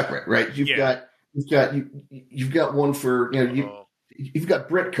all separate, right? You've got one for, you've got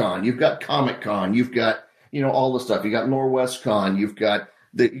BritCon, you've got Comic Con, you've got, all the stuff. You got NorwestCon, you got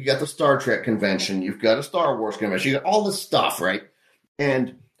the Star Trek convention, you've got a Star Wars convention, you got all this stuff, right?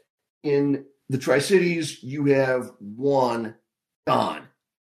 And in the Tri-Cities, you have one con,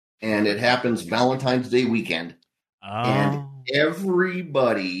 and it happens Valentine's Day weekend. And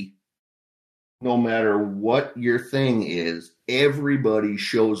everybody, no matter what your thing is, everybody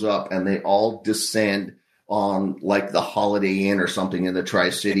shows up and they all descend on like the Holiday Inn or something in the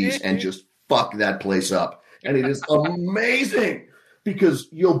Tri-Cities and just fuck that place up. And it is amazing because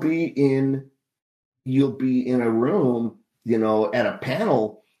you'll be in a room, at a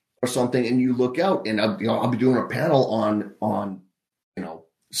panel or something, and you look out and I'll be doing a panel on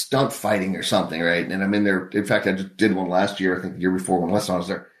stunt fighting or something, right? And I'm in there. In fact, I just did one last year. I think the year before when last time I was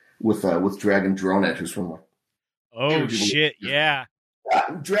there with Dragon Dronette, who's from shit, yeah.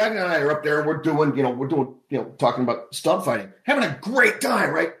 Dragon and I are up there, and we're doing talking about stunt fighting, having a great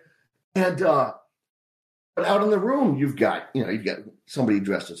time, right? And but out in the room, you've got somebody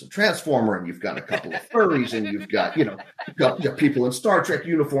dressed as a Transformer, and you've got a couple of furries, and you've got people in Star Trek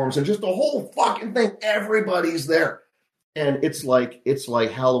uniforms, and just the whole fucking thing. Everybody's there, and it's like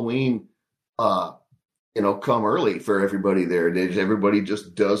Halloween, come early for everybody there. Everybody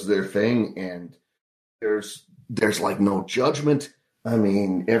just does their thing, and there's like no judgment. I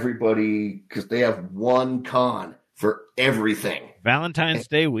mean, everybody, because they have one con for everything. Valentine's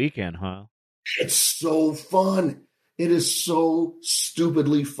Day weekend, huh? It's so fun. It is so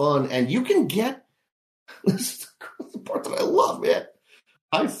stupidly fun. And you can get, this is the part that I love, man.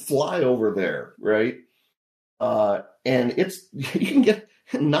 I fly over there, right? And you can get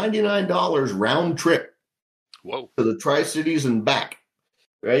 $99 round trip. Whoa. To the Tri-Cities and back,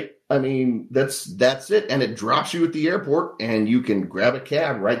 right? I mean, that's it. And it drops you at the airport and you can grab a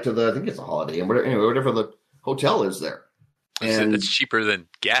cab right to I think it's a Holiday Inn, whatever the hotel is there. And it's cheaper than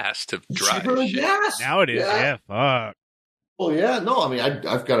gas to drive. Cheaper than gas. Now it is, yeah. Fuck. Well, yeah, no, I mean,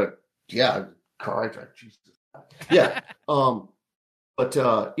 I've got a car I drive. Jesus. Yeah. But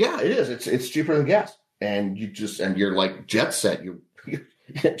it is. It's cheaper than gas. And you're like jet set. You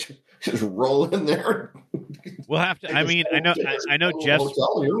just roll in there. We'll have to. I mean, I know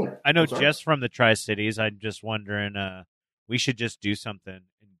Jess from the Tri-Cities. I'm just wondering. We should just do something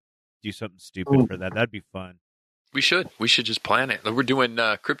stupid for that. That'd be fun. We should just plan it. We're doing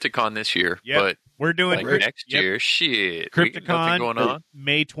Crypticon this year, but we're doing next year. Shit, Crypticon going on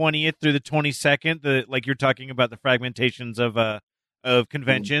May 20th through the 22nd. Like you're talking about the fragmentations of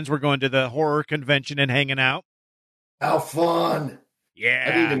conventions. We're going to the horror convention and hanging out. How fun! Yeah,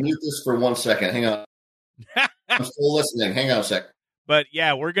 I need to mute this for 1 second. Hang on, I'm still listening. Hang on a sec. But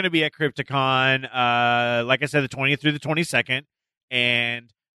yeah, we're going to be at Crypticon. Like I said, the 20th through the 22nd, and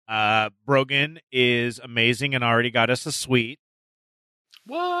Brogan is amazing and already got us a suite.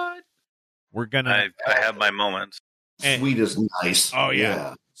 What? We're gonna. I have my moments. Suite is nice. Oh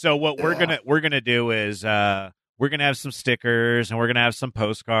yeah. So what we're gonna do is we're gonna have some stickers and we're gonna have some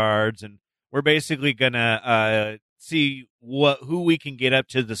postcards and we're basically gonna see who we can get up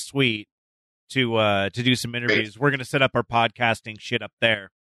to the suite to do some interviews. We're gonna set up our podcasting shit up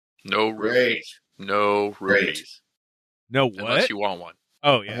there. No roomies. No roomies. No what? Unless you want one.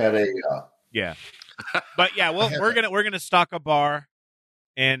 Oh yeah. I had yeah. But yeah, well, we're gonna stock a bar,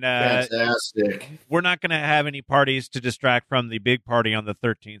 and fantastic. We're not gonna have any parties to distract from the big party on the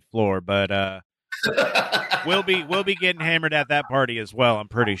 13th floor, but we'll be getting hammered at that party as well. I'm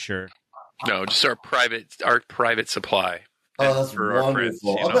pretty sure. No, just our private supply. Oh, that's for our friends,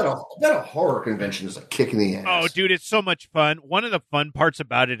 wonderful. I bet a horror convention is a kick in the ass. Oh, dude, it's so much fun. One of the fun parts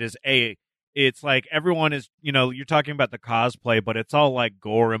about it is it's like everyone is, you're talking about the cosplay, but it's all like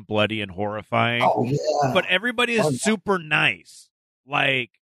gore and bloody and horrifying. Oh, yeah. But everybody is super nice. Like,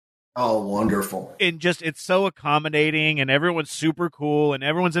 oh, wonderful. And it's so accommodating and everyone's super cool and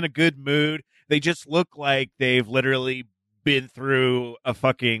everyone's in a good mood. They just look like they've literally been through a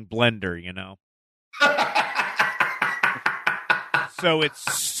fucking blender, So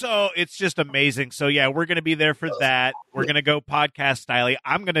it's just amazing. So yeah, we're going to be there for that. We're going to go podcast style.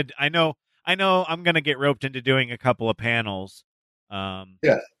 I know I'm going to get roped into doing a couple of panels. Yeah.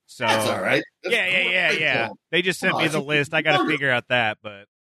 So that's all right. That's yeah. They just sent me the list. I got to figure out that, but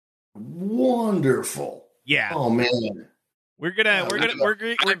wonderful. Yeah. Oh man. We're gonna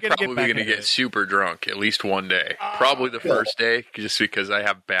get super drunk at least one day. Probably the first day, just because I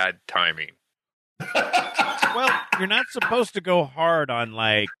have bad timing. Well, you're not supposed to go hard on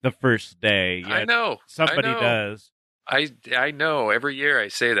like the first day. I know. Somebody does. I know. Every year I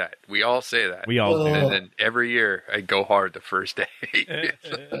say that. We all say that. We all do. And then every year I go hard the first day.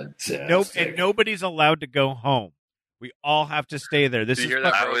 Nope. And nobody's allowed to go home. We all have to stay there. This is.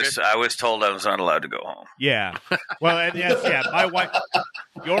 I was told I was not allowed to go home. Yeah. Well, and yes, yeah. My wife,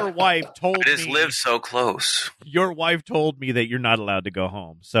 your wife told me. I just live so close. Your wife told me that you're not allowed to go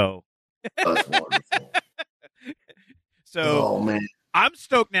home. So. That's wonderful. So. Oh man. I'm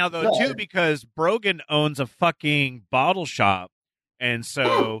stoked now, though, too, because Brogan owns a fucking bottle shop. And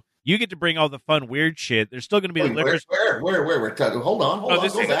so you get to bring all the fun, weird shit. There's still going to be the liquor. Where? Hold on.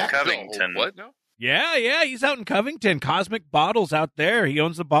 This Go is back. Covington. What? No. Yeah, he's out in Covington. Cosmic Bottles out there. He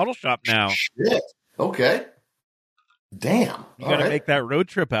owns the bottle shop now. Shit. Okay. Damn. You got to make that road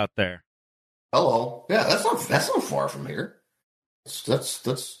trip out there. Hello. Yeah, that's not far from here.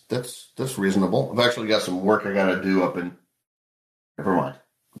 That's reasonable. I've actually got some work I got to do up in. Never mind.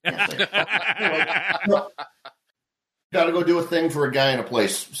 Got to go do a thing for a guy in a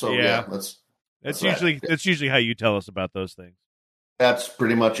place. So yeah, that's usually how you tell us about those things. That's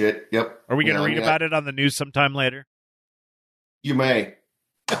pretty much it. Yep. Are we going to read about it on the news sometime later? You may.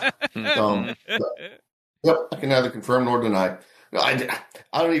 Yep. I can neither confirm nor deny. I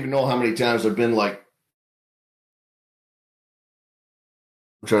don't even know how many times I've been like.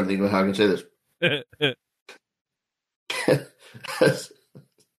 I'm trying to think of how I can say this.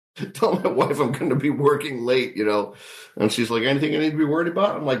 Tell my wife I'm going to be working late, and she's like, anything I need to be worried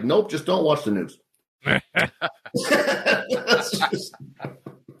about? I'm like, nope, just don't watch the news.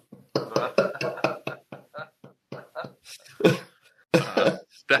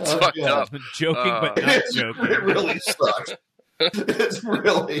 That's fucked up. Joking, but not joking. It really sucks. It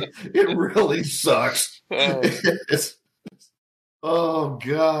really sucks. Oh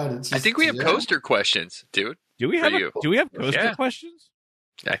God! I think we have coaster questions, dude. Do we have coaster questions?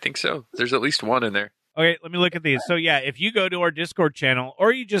 I think so. There's at least one in there. Okay, let me look at these. So yeah, if you go to our Discord channel,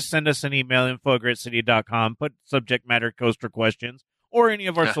 or you just send us an email, info@gritcity.com, put subject matter coaster questions, or any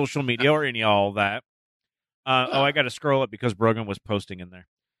of our social media, or all that. I got to scroll up because Brogan was posting in there.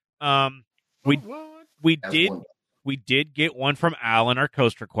 We did get one from Al in our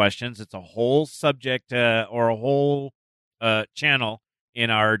coaster questions. It's a whole subject or a whole channel in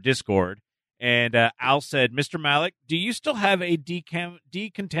our Discord. And Al said, Mr. Malik, do you still have a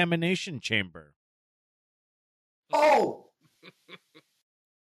decontamination chamber? Oh!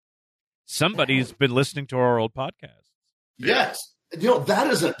 Somebody's been listening to our old podcasts. Yes. That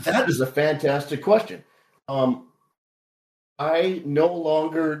is a fantastic question. I no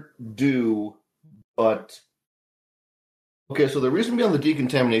longer do, but okay, so the reason behind the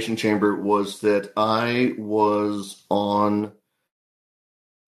decontamination chamber was that I was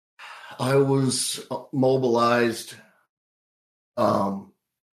mobilized for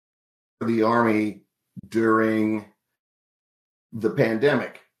the Army during the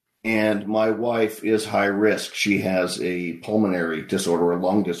pandemic, and my wife is high risk. She has a pulmonary disorder, a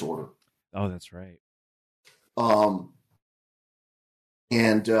lung disorder. Oh, that's right.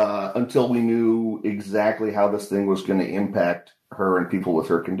 And until we knew exactly how this thing was going to impact her and people with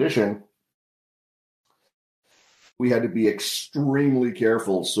her condition, we had to be extremely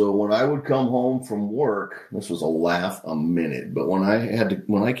careful. So when I would come home from work, this was a laugh a minute, but when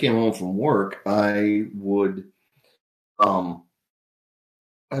I came home from work, I would, I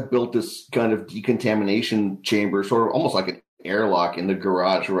built this kind of decontamination chamber, sort of almost like an airlock in the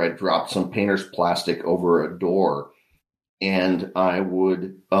garage, where I dropped some painter's plastic over a door, and I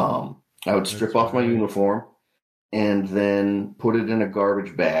would strip off my uniform and then put it in a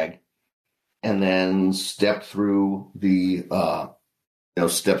garbage bag, and then step through the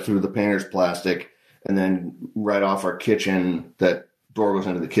painter's plastic, and then right off our kitchen, that door goes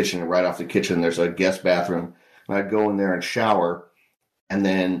into the kitchen, and right off the kitchen there's a guest bathroom, and I'd go in there and shower, and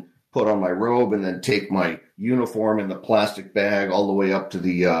then put on my robe, and then take my uniform in the plastic bag all the way up to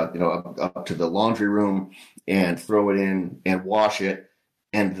the up to the laundry room, and throw it in and wash it,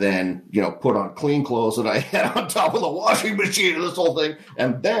 and then put on clean clothes that I had on top of the washing machine and this whole thing,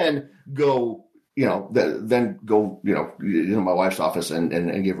 and then go go into my wife's office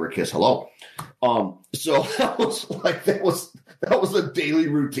and give her a kiss hello. So that was a daily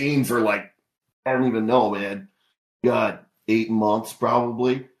routine for I don't even know, man. God, 8 months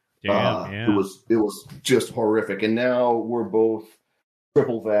probably. Damn, yeah. It was just horrific. And now we're both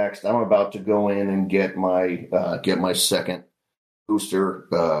triple vaxxed. I'm about to go in and get my second booster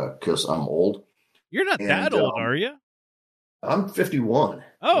because I'm old. You're not that old, are you? I'm 51.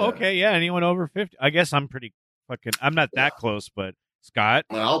 Oh, okay, yeah. Anyone over 50? I guess I'm pretty fucking. I'm not that close, but Scott,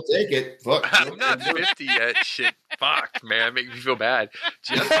 I'll take it. Fuck. I'm not 50 yet. Shit, fuck, man, make me feel bad.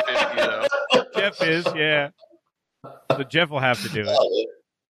 Jeff's 50 though. Jeff is, yeah. So Jeff will have to do it.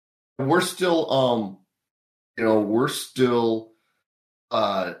 We're still, we're still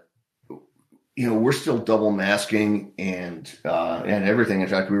double masking and everything. In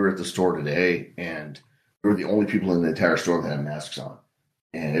fact, we were at the store today, and we were the only people in the entire store that had masks on,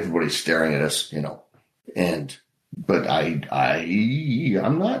 and everybody's staring at us, but I'm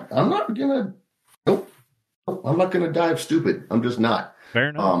not gonna, nope. I'm not going to die of stupid. I'm just not. Fair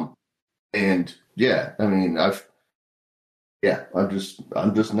enough. And yeah, I mean, I'm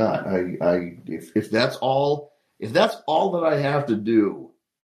just not. If that's all that I have to do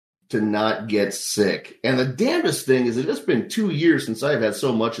to not get sick, and the damnedest thing is, it's been 2 years since I've had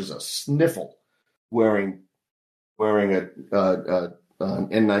so much as a sniffle wearing an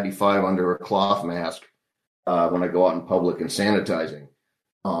N95 under a cloth mask when I go out in public and sanitizing.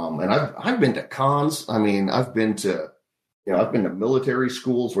 And I've been to cons. I mean, I've been to military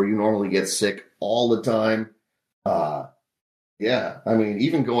schools where you normally get sick all the time. Yeah, I mean,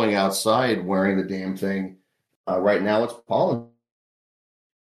 even going outside wearing the damn thing. Right now, it's pollen.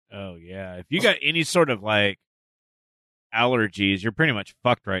 Oh yeah, if you got any sort of like allergies, you're pretty much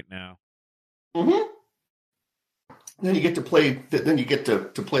fucked right now. Mm-hmm. Then you get to play. Then you get to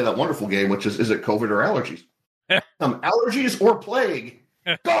play that wonderful game, which is it COVID or allergies? Allergies or plague?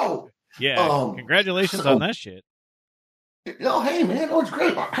 Go. Yeah. Congratulations on that shit. Oh, hey man, it's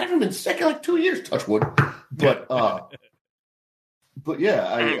great. I haven't been sick in like 2 years. Touch wood. But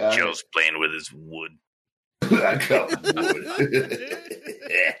yeah, Joe's playing with his wood. I got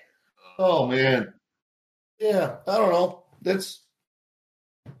wood. Oh man. Yeah, I don't know. That's.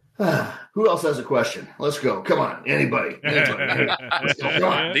 Who else has a question? Let's go. Come on, anybody. Let's go. Come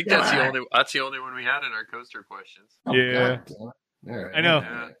on. I think that's the only one we had in our coaster questions. Oh, Yeah. all right. I know.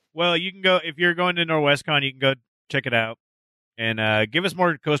 Yeah. Well, you can go if you're going to NorwestCon. You can go check it out and give us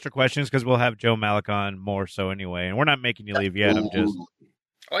more coaster questions because we'll have Joe Malik on more so anyway. And we're not making you leave yet. I'm just.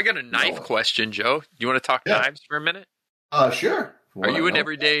 Oh, I got a knife question, Joe. You want to talk knives for a minute? Sure. Are you an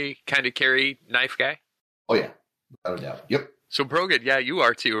everyday kind of carry knife guy? Oh yeah, without a doubt. Yep. So Brogan, yeah, you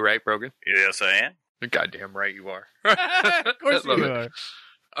are too, right, Brogan? Yes, I am. Goddamn right you are. Of course you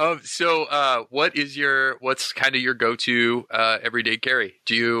are. So what's kind of your go-to everyday carry?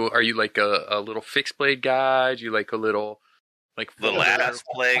 Are you like a little fixed blade guy? Do you like a little ass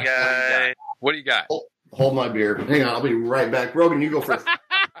play guy? What do you got? Hold my beer. Hang on, I'll be right back. Brogan, you go first.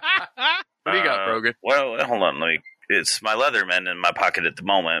 What do you got, Brogan? Well, hold on. It's my Leatherman in my pocket at the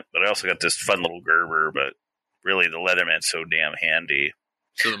moment, but I also got this fun little Gerber. But really, the Leatherman's so damn handy.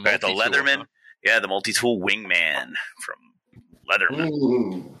 So the Leatherman, the multi-tool wingman from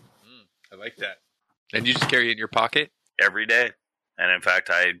Leatherman. I like that. And you just carry it in your pocket every day. And in fact,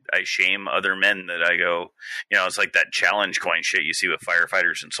 I shame other men that I go, it's like that challenge coin shit you see with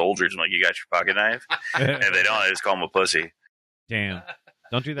firefighters and soldiers. I'm like, you got your pocket knife? And if they don't, I just call them a pussy. Damn.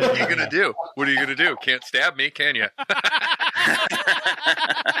 Don't do that. What are you going to do? What are you going to do? Can't stab me, can you?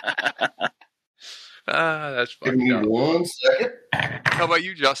 That's fucked Give me up. 1 second. How about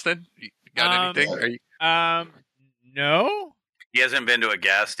you, Justin? You got anything? No. He hasn't been to a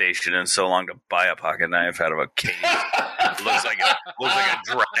gas station in so long to buy a pocket knife out of a case. looks like a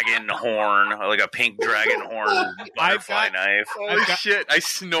dragon horn, like a pink dragon horn butterfly knife. Holy shit! I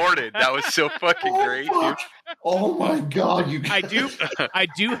snorted. That was so fucking great, dude. Oh my god! We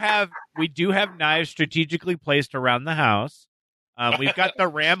do have knives strategically placed around the house. We've got the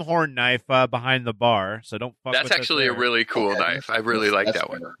ram horn knife behind the bar, so don't fuck with us. That's actually a really cool knife. I really like that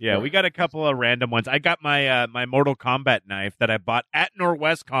one. Yeah, we got a couple of random ones. I got my my Mortal Kombat knife that I bought at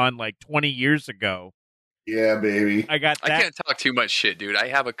NorwestCon like 20 years ago. Yeah, baby. I got that. I can't talk too much shit, dude. I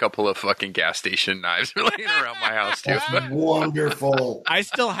have a couple of fucking gas station knives laying around my house too. That's wonderful. I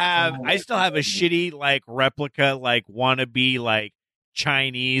still have a shitty like replica like wannabe like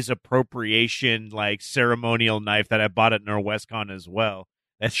Chinese appropriation like ceremonial knife that I bought at NorwestCon as well.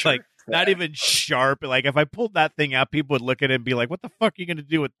 That's like not even sharp. Like if I pulled that thing out, people would look at it and be like, "What the fuck are you gonna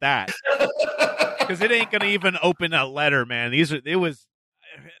do with that?" Because it ain't gonna even open a letter, man.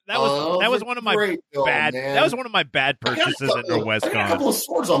 That was one of my bad. Man. That was one of my bad purchases at NorwestCon. I got a couple of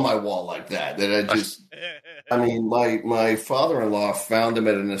swords on my wall like that I just. I mean, my father-in-law found them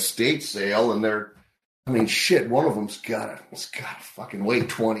at an estate sale, and they're. I mean, shit. One of them's got to fucking weigh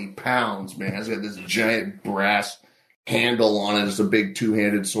 20 pounds, man. It's got this giant brass handle on it. It's a big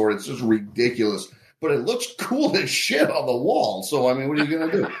two-handed sword. It's just ridiculous, but it looks cool as shit on the wall. So, I mean, what are you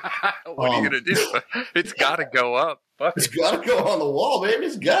gonna do? What are you gonna do? It's got to go up. Fuck it's got to go on the wall, baby.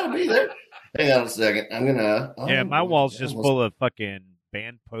 It's got to be there. Hang on a second. I'm gonna. Yeah, my wall's just full of fucking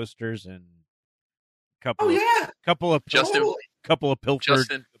band posters and couple of pilfered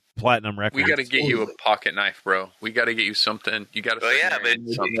Justin, platinum records. we got to get you a pocket knife, bro. We got to get you something. You got to. Oh yeah, but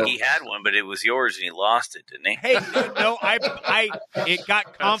he had one, but it was yours, and he lost it, didn't he? Hey, no, it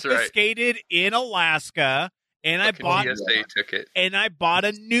got confiscated in Alaska, and I bought. TSA took it, and I bought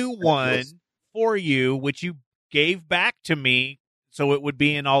a new one for you, which you gave back to me, so it would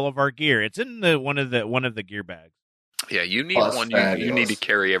be in all of our gear. It's in one of the gear bags. Yeah, you need one. You need to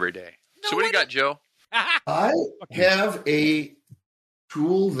carry every day. So what do you got, Joe? I have a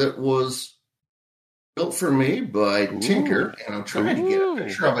tool that was built for me by Tinker, and I'm trying to get a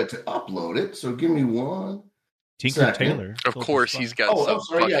picture of it to upload it. So give me one. Tinker second. Taylor. Of course, he's got some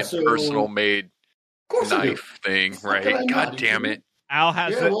fucking personal made knife thing, right? God damn it! Al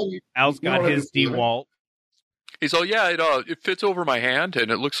has it. Al's got his DeWalt. He's all, yeah, it fits over my hand and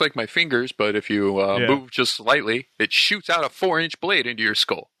it looks like my fingers, but if you move just slightly, it shoots out a 4-inch blade into your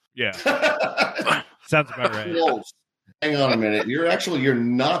skull. Yeah. Sounds about right. Close. Hang on a minute. You're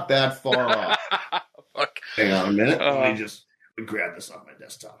not that far off. Fuck. Hang on a minute. Let me just grab this off my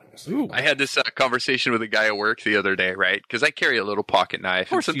desktop. I had this conversation with a guy at work the other day, right? Because I carry a little pocket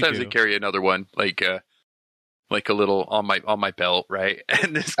knife, and sometimes I carry another one, like a little on my belt, right?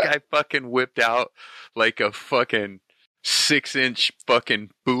 And this guy fucking whipped out like a fucking 6-inch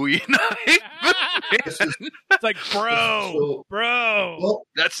fucking Bowie knife. It's like, bro, well,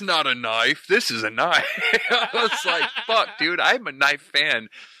 that's not a knife. This is a knife. I was like, fuck, dude, I'm a knife fan,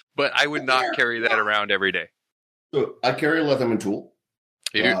 but I would not carry that around every day. So I carry a Leatherman tool.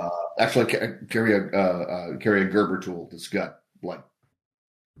 You do? Actually, I carry a Gerber tool that's got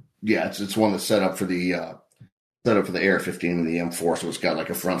it's one that's set up for the AR-15 and the M4, so it's got like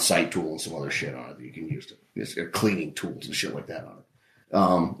a front sight tool and some other shit on it that you can use it's got cleaning tools and shit like that on it.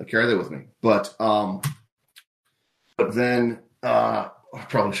 I carry that with me, but then I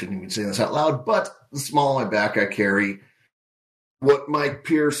probably shouldn't even say this out loud. But the small on my back, I carry what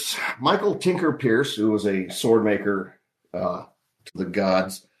Michael Tinker Pierce, who was a sword maker to the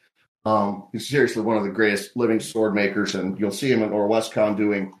gods. He's seriously one of the greatest living sword makers, and you'll see him at Norwestcon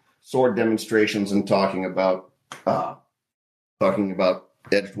doing sword demonstrations and talking about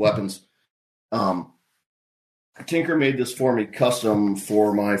edged weapons. Tinker made this for me custom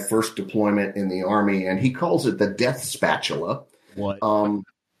for my first deployment in the Army, and he calls it the Death Spatula. What?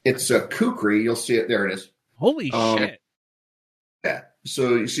 It's a kukri. You'll see it. There it is. Holy shit. Yeah.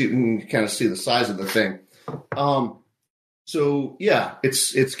 So you can kind of see the size of the thing. So yeah,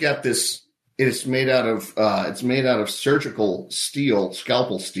 it's got this. It's made out of surgical steel,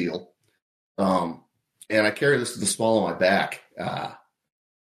 scalpel steel. And I carry this to the small of my back.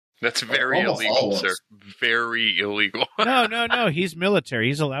 That's very illegal, sir. Very illegal. No. He's military.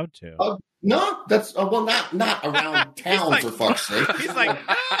 He's allowed to. No, that's not around town for fuck's sake. He's like,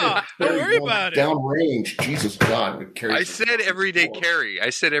 no, don't worry about it. Downrange, Jesus God. I said everyday carry.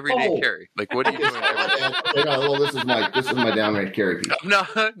 Carry. Like, what are you doing? Well, this is my downrange carry piece. I'm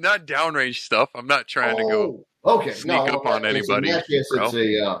not downrange stuff. I'm not trying to go sneak up on anybody.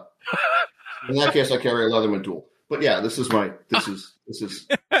 In that case, I carry a Leatherman tool. But yeah, this is think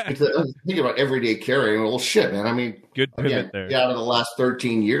about everyday carrying. Well, shit, man. I mean, good pivot there. Yeah, out of the last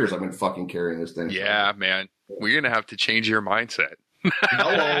 13 years, I've been fucking carrying this thing. Yeah, man. We're going to have to change your mindset.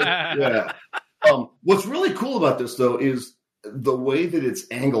 Yeah. What's really cool about this, though, is the way that it's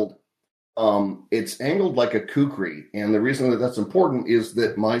angled. It's angled like a kukri. And the reason that that's important is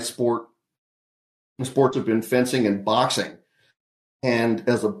that my sports have been fencing and boxing. And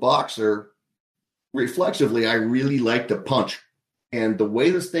as a boxer, reflexively, I really like to punch. And the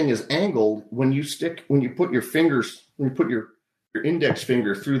way this thing is angled, when you put your index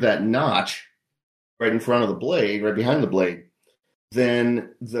finger through that notch right in front of the blade, right behind the blade,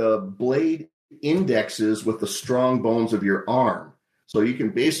 then the blade indexes with the strong bones of your arm. So you can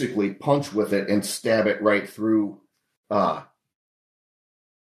basically punch with it and stab it right through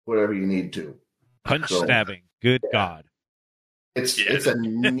whatever you need to. Stabbing. Good God. It's a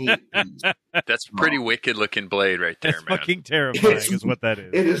neat piece. That's a pretty wicked looking blade right there, That's man. Fucking terrifying is what that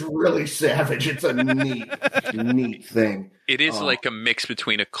is. It is really savage. It's a neat thing. It is like a mix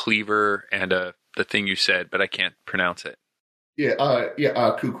between a cleaver and the thing you said, but I can't pronounce it.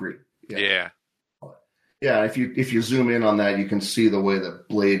 Kukri. Yeah. Yeah, if you zoom in on that, you can see the way the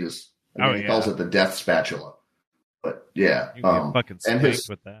blade is. He calls it the Death Spatula. But yeah, you can fucking spanked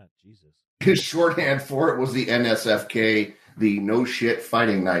with that. Jesus. His shorthand for it was the NSFK, the no shit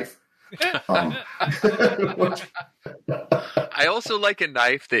fighting knife. I also like a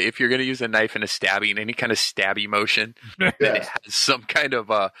knife that if you're going to use a knife in a stabbing, any kind of stabby motion, that it has some kind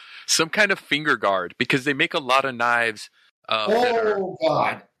of finger guard, because they make a lot of knives.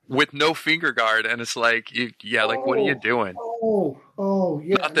 God. With no finger guard, and it's like, what are you doing?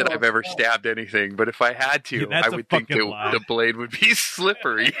 Yeah. Not that I've ever stabbed anything, but if I had to, I would think the blade would be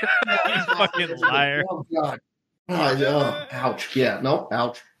slippery. You fucking liar. Oh, God. Ouch. Yeah. No.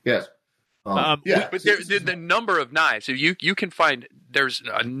 Ouch. Yes. But the number of knives. So you can find, there's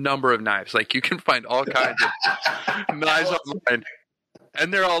a number of knives. Like, you can find all kinds of knives online,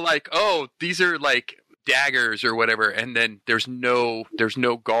 and they're all like, oh, these are like daggers or whatever, and then there's no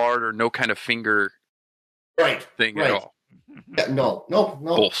guard or no kind of finger Right. thing right. at all. Yeah, no.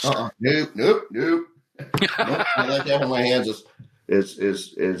 Bullshit. Nope. Nope. I like having my hands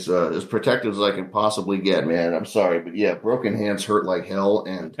as protected as I can possibly get, man. I'm sorry, but yeah, broken hands hurt like hell,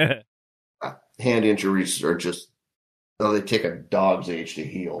 and hand injuries are just they take a dog's age to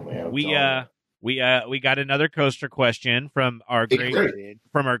heal, man. We got another coaster question from our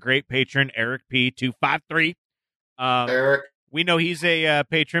great patron Eric P253. Eric, we know he's a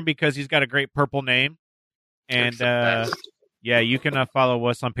patron because he's got a great purple name, and yeah, you can follow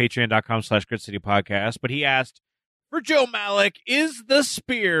us on patreon.com/GridCityPodcast. But he asked, for Joe Malik, is the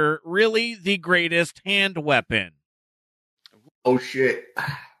spear really the greatest hand weapon? Oh shit!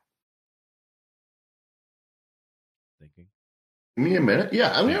 Thinking. Give me a minute.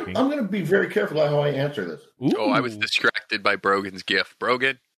 Yeah, I'm gonna be very careful about how I answer this. Ooh. Oh, I was distracted by Brogan's gift.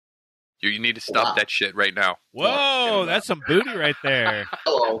 Brogan, you need to stop that shit right now. Whoa, that's some booty right there.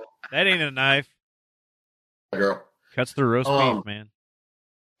 Hello. That ain't a knife. Girl. Cuts through roast beef, man.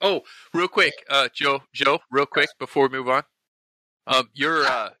 Oh, real quick, Joe, real quick before we move on.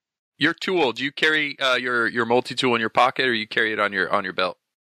 Your tool, do you carry your multi-tool in your pocket, or you carry it on your belt?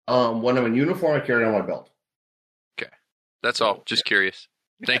 When I'm in uniform, I carry it on my belt. Okay. That's all. Just curious.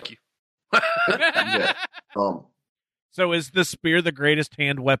 Thank you. Yeah. So is the spear the greatest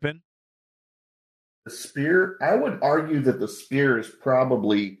hand weapon? The spear, I would argue that the spear has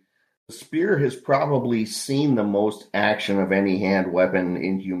probably seen the most action of any hand weapon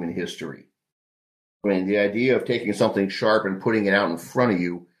in human history. I mean, the idea of taking something sharp and putting it out in front of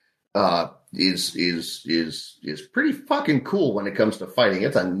you is pretty fucking cool when it comes to fighting.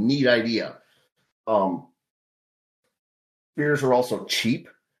 It's a neat idea. Spears are also cheap.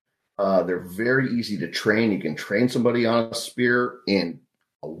 They're very easy to train. You can train somebody on a spear in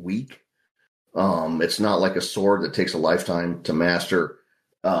a week. It's not like a sword that takes a lifetime to master.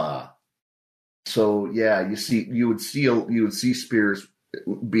 So yeah, you would see spears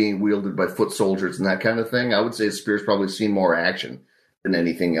being wielded by foot soldiers and that kind of thing. I would say spears probably seen more action than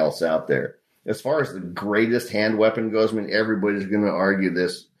anything else out there. As far as the greatest hand weapon goes, I mean, everybody's going to argue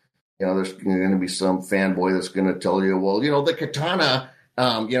this. You know, there's going to be some fanboy that's going to tell you, well, the katana.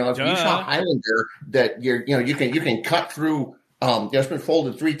 If you saw Highlander, that you can cut through. It's been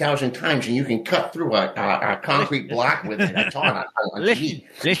folded 3,000 times, and you can cut through a concrete block with it. Listen.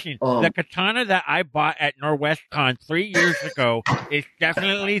 The katana that I bought at NorwestCon 3 years ago is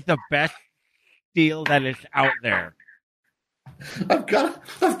definitely the best steel that is out there. I've got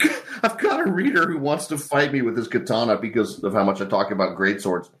a reader who wants to fight me with his katana because of how much I talk about great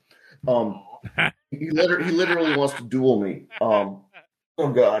swords. He literally wants to duel me. Oh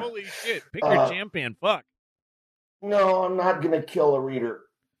God! Holy shit! Pick your champion. Fuck. No, I'm not going to kill a reader.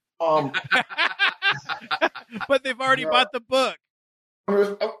 But they've already bought the book.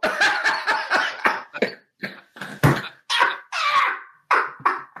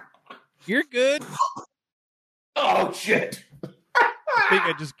 You're good. Oh, shit. I think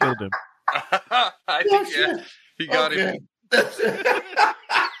I just killed him. I think, he got him.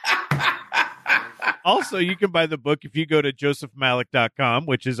 Also, you can buy the book if you go to josephmalik.com,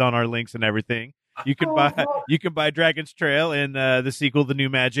 which is on our links and everything. You can buy Dragon's Trail and the sequel, The New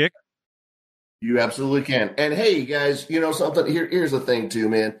Magic. You absolutely can. And hey, guys, something? Here's the thing, too,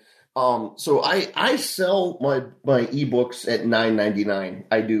 man. So I sell my ebooks at $9.99.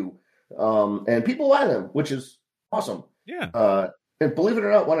 I do, and people buy them, which is awesome. Yeah. And believe it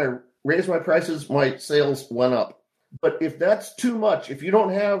or not, when I raised my prices, my sales went up. But if that's too much, if you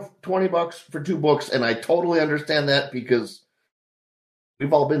don't have $20 for 2 books, and I totally understand that because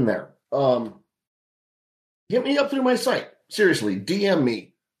we've all been there. Hit me up through my site. Seriously, DM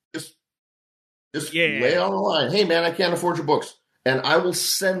me. Just lay it on the line. Hey, man, I can't afford your books. And I will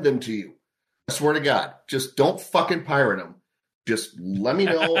send them to you. I swear to God. Just don't fucking pirate them. Just let me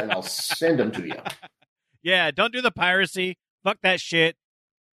know, and I'll send them to you. Yeah, don't do the piracy. Fuck that shit.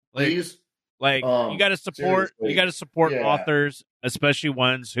 Please. You got to support. Seriously. You got to support authors, especially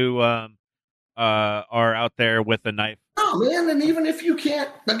ones who are out there with a knife. Oh man, and even if you can't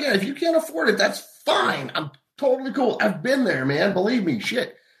afford it, that's fine. I'm totally cool. I've been there, man. Believe me,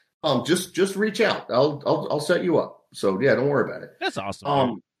 shit. Just reach out. I'll set you up. So yeah, don't worry about it. That's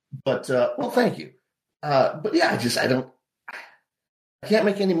awesome. Well, thank you. But yeah, I can't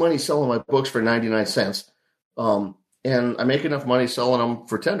make any money selling my books for 99 cents. And I make enough money selling them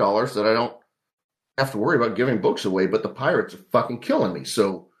for $10 that I don't have to worry about giving books away, but the pirates are fucking killing me.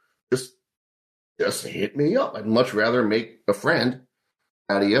 So just hit me up. I'd much rather make a friend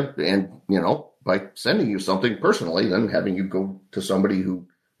out of you and, by sending you something personally than having you go to somebody who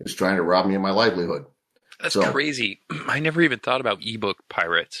is trying to rob me of my livelihood. That's crazy. I never even thought about ebook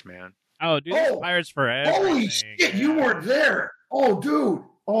pirates, man. Oh, dude, there's pirates for everything. Holy shit, you weren't there. Oh, dude.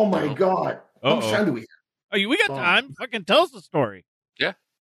 Oh, my God. How much time do we have? Oh, we got time. Fucking tell us the story. Yeah.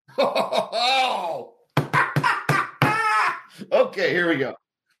 Oh. Okay, here we go.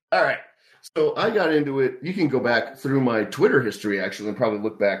 All right. So I got into it. You can go back through my Twitter history, actually, and probably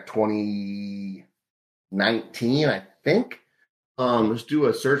look back 2019, I think. Let's do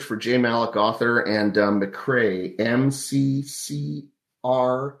a search for J. Malik author and McCrae, MCCRAE.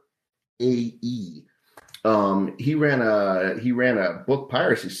 He ran a book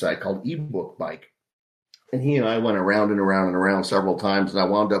piracy site called eBook Bike, and he and I went around and around and around several times, and I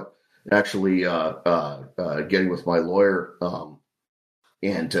wound up actually getting with my lawyer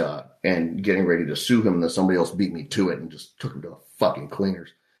and getting ready to sue him, and then somebody else beat me to it and just took him to the fucking cleaners.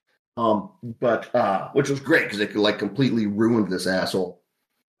 Which was great because they could like completely ruined this asshole.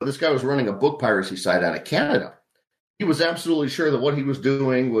 But this guy was running a book piracy site out of Canada. He was absolutely sure that what he was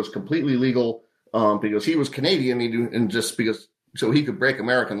doing was completely legal because he was Canadian and just because so he could break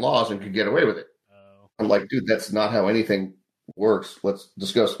American laws and could get away with it. Oh. I'm like, dude, that's not how anything works. Let's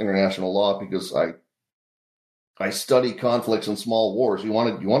discuss international law because I study conflicts and small wars. You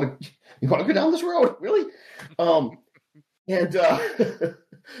want to go down this road, really?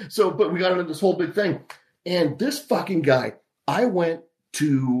 So, but we got into this whole big thing, and this fucking guy. I went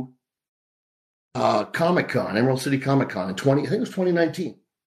to Comic-Con, Emerald City Comic-Con in 2019,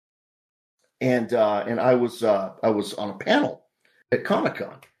 and I was on a panel at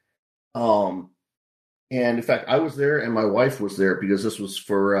Comic-Con, and in fact I was there, and my wife was there because this was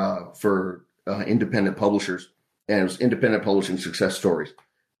for independent publishers, and it was independent publishing success stories,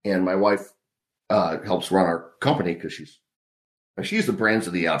 and my wife helps run our company because she's the brains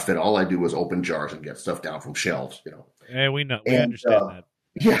of the outfit. All I do is open jars and get stuff down from shelves, you know. Yeah, we know. We understand that.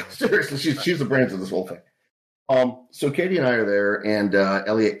 Yeah, seriously, she's the brains of this whole thing. So Katie and I are there, and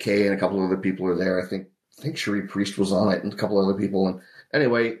Elliot Kay and a couple of other people are there. I think Cherie Priest was on it, and a couple of other people. And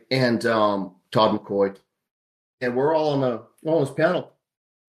anyway, and Todd McCoy, and we're all on this panel.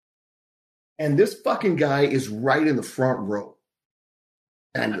 And this fucking guy is right in the front row.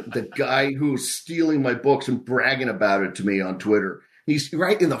 And the guy who's stealing my books and bragging about it to me on Twitter, he's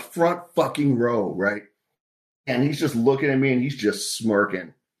right in the front fucking row, right? And he's just looking at me and he's just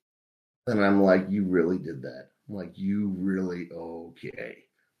smirking. And I'm like, you really did that? I'm like, you really? Okay,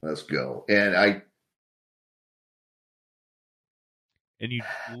 let's go. And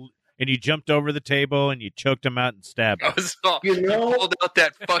you jumped over the table and you choked him out and stabbed him. You pulled out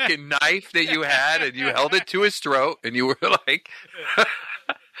that fucking knife that you had and you held it to his throat and you were like...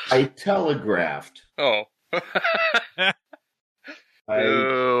 I telegraphed. Oh.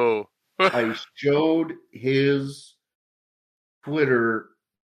 I showed his Twitter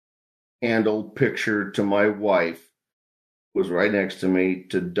handle picture to my wife, who was right next to me,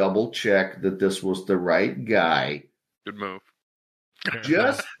 to double check that this was the right guy. Good move.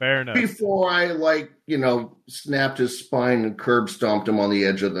 Just fair enough. Before I snapped his spine and curb stomped him on the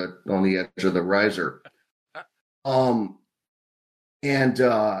edge of the riser. And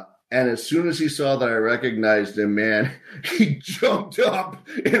as soon as he saw that I recognized him, man, he jumped up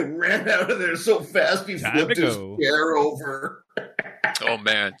and ran out of there so fast he flipped his chair over. Oh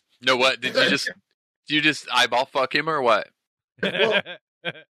man! No, what did you just eyeball fuck him or what? Well,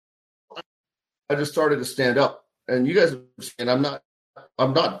 I just started to stand up, and you guys understand I'm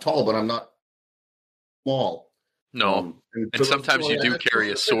not tall, but I'm not small. No, and sometimes you do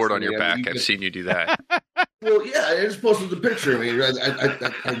carry a sword on your back. I've seen you do that. Well, yeah, I just posted the picture. I mean,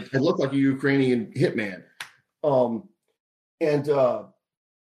 I look like a Ukrainian hitman.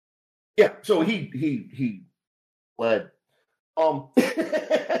 Yeah, so he fled.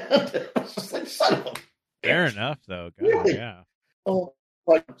 Just like, son of a fair enough, though. God, really? Yeah. Oh,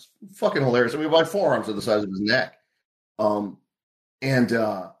 like fucking hilarious. I mean, my forearms are the size of his neck. Yeah.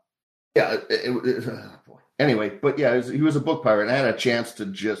 Boy. Anyway, but yeah, he was a book pirate, and I had a chance to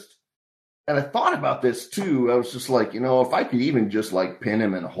just. And I thought about this too. I was just like, if I could even just like pin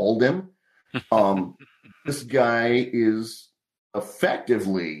him and hold him, this guy is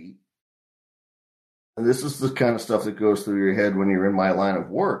effectively, and this is the kind of stuff that goes through your head when you're in my line of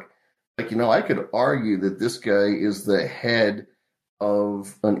work. Like, I could argue that this guy is the head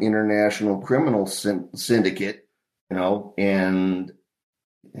of an international criminal syndicate, and,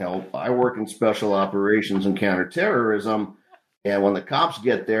 I work in special operations and counterterrorism. And when the cops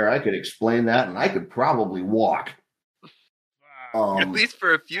get there, I could explain that, and I could probably walk. At least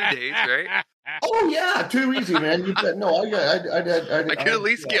for a few days, right? Oh yeah, too easy, man. You bet. No, I could at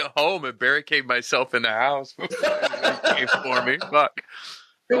least get home and barricade myself in the house for me. Fuck.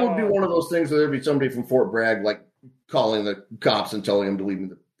 It would be one of those things where there'd be somebody from Fort Bragg like calling the cops and telling them to leave me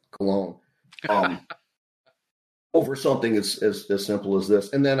the alone. Over something as simple as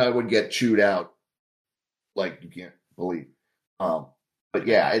this. And then I would get chewed out like you can't believe. But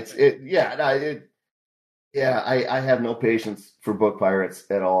yeah, I have no patience for book pirates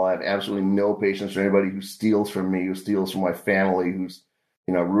at all. I have absolutely no patience for anybody who steals from me, who steals from my family, who's,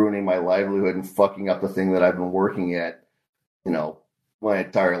 ruining my livelihood and fucking up the thing that I've been working at, my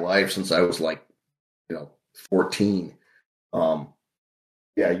entire life since I was 14.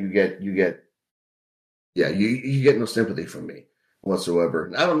 You get no sympathy from me whatsoever.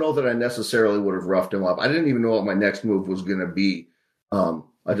 And I don't know that I necessarily would have roughed him up. I didn't even know what my next move was going to be. I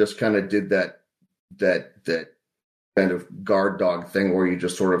just kind of did that kind of guard dog thing where you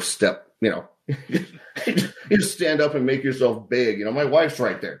just sort of step, you stand up and make yourself big. My wife's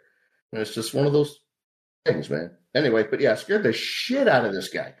right there. And it's just one of those things, man. Anyway, but yeah, scared the shit out of this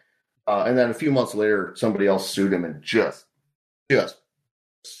guy. And then a few months later, somebody else sued him and just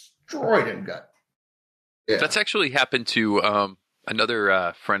destroyed him gut. Yeah. That's actually happened to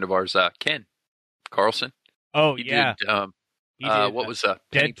another friend of ours, Ken Carlson. Oh, he yeah. Did, he did, what was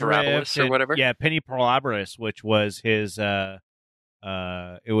Penny Parabolis or whatever? Yeah, Penny Parabolis, which was his it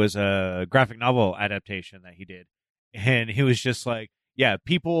was a graphic novel adaptation that he did. And he was just like, yeah,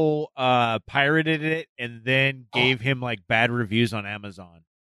 people pirated it and then gave him bad reviews on Amazon.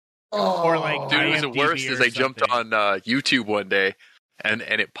 Or dude, it was the worst is I jumped on YouTube one day and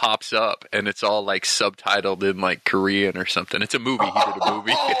it pops up and it's all subtitled in Korean or something. It's a movie. He did a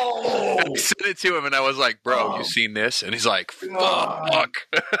movie. And I sent it to him and I was like, bro, you seen this? And he's like, fuck.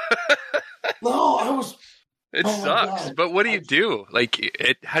 No, I was. It sucks. But what do you do?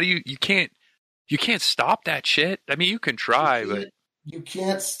 How do you can't stop that shit. I mean, you can try, but you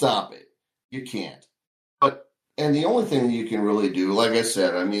can't stop it. You can't. And the only thing that you can really do, like I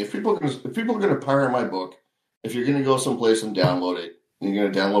said, I mean, if people are going to pirate my book, if you're going to go someplace and download it, and you're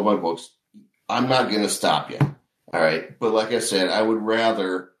going to download my books, I'm not going to stop you. All right. But like I said, I would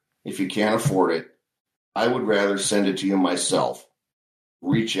rather, if you can't afford it, I would rather send it to you myself.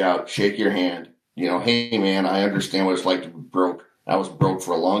 Reach out, shake your hand. Hey man, I understand what it's like to be broke. I was broke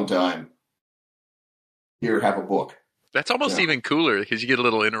for a long time. Here, have a book. That's almost even cooler because you get a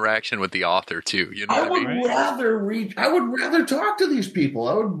little interaction with the author too. I would rather talk to these people.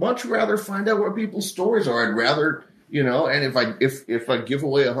 I would much rather find out what people's stories are. I'd rather, and if I give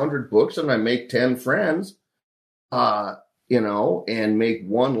away 100 books and I make 10 friends, and make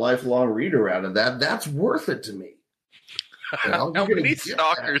one lifelong reader out of that, that's worth it to me. How many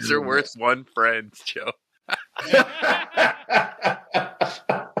stalkers are worth one friend, Joe?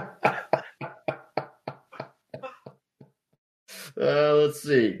 Let's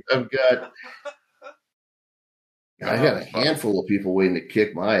see. I got a handful of people waiting to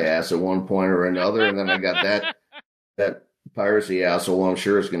kick my ass at one point or another, and then I got that piracy asshole. I'm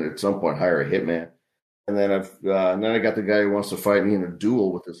sure is going to at some point hire a hitman, and then I got the guy who wants to fight me in a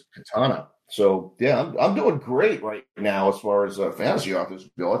duel with his katana. So yeah, I'm doing great right now as far as fantasy authors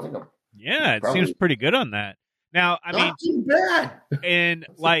go. I think it seems pretty good on that. Now, I mean, not too bad. And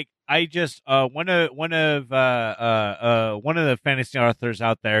I just one of the fantasy authors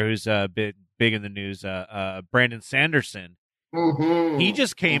out there who's big in the news, Brandon Sanderson. Mm-hmm. He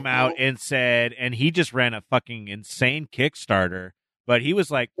just came out and said, and he just ran a fucking insane Kickstarter. But he was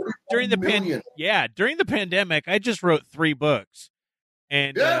like, during the pandemic, I just wrote 3 books,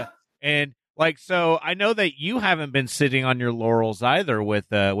 and so I know that you haven't been sitting on your laurels either with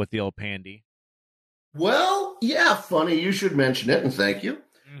the old Pandy. Well, yeah, funny you should mention it, and thank you.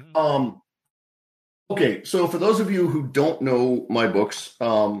 Mm-hmm. Okay, so for those of you who don't know my books,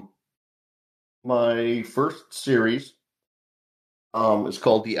 my first series is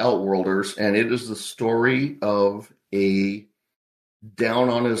called The Outworlders, and it is the story of a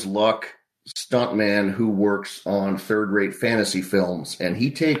down-on-his-luck stuntman who works on third-rate fantasy films, and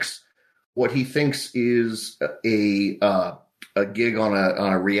he takes what he thinks is a gig on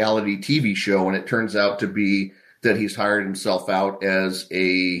a reality TV show, and it turns out to be that he's hired himself out as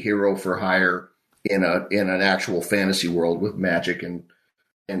a hero for hire in an actual fantasy world with magic and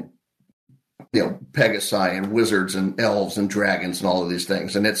Pegasi and wizards and elves and dragons and all of these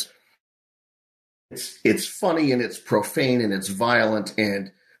things. And it's funny and it's profane and it's violent.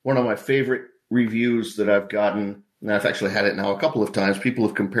 And one of my favorite reviews that I've gotten, and I've actually had it now a couple of times, people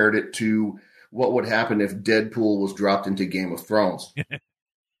have compared it to what would happen if Deadpool was dropped into Game of Thrones.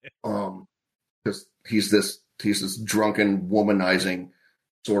 Because he's this drunken, womanizing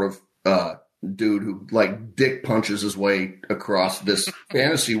sort of dude who dick punches his way across this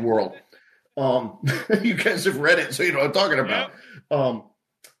fantasy world. You guys have read it, so you know what I'm talking about.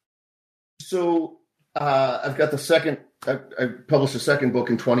 So I've got the second I published a second book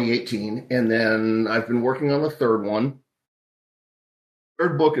in 2018, and then I've been working on the third one.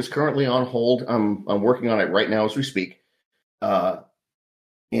 Third book is currently on hold. I'm working on it right now as we speak.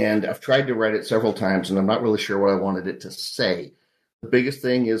 And I've tried to write it several times, and I'm not really sure what I wanted it to say. The biggest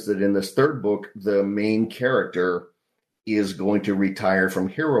thing is that in this third book, the main character is going to retire from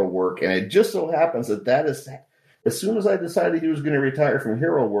hero work. And it just so happens that is, as soon as I decided he was going to retire from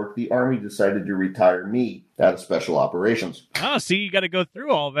hero work, the Army decided to retire me out of special operations. Oh, see, you got to go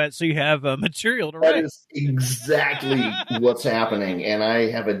through all that so you have material to write. That is exactly what's happening. And I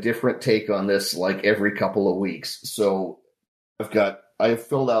have a different take on this like every couple of weeks. So I have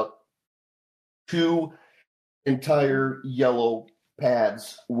filled out 2 entire yellow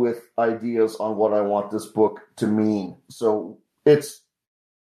pads with ideas on what I want this book to mean. So it's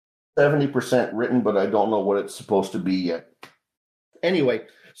 70% written, but I don't know what it's supposed to be yet. Anyway,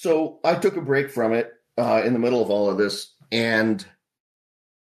 so I took a break from it in the middle of all of this, and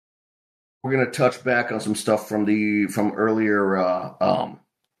we're going to touch back on some stuff from earlier.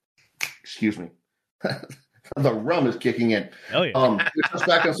 Excuse me. The rum is kicking in. Oh, yeah. We touch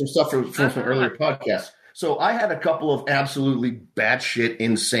back on some stuff from some earlier podcasts. So I had a couple of absolutely batshit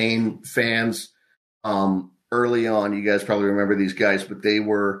insane fans early on. You guys probably remember these guys, but they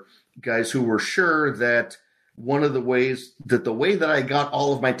were guys who were sure that one of the ways that the way that I got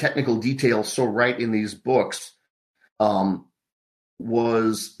all of my technical details so right in these books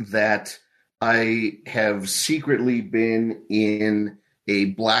was that I have secretly been in a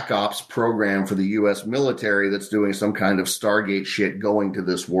Black Ops program for the U.S. military that's doing some kind of Stargate shit going to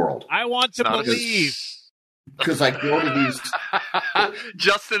this world. I want to believe. Because I go to these.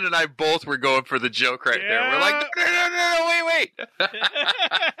 Justin and I both were going for the joke right there. We're like, no, wait.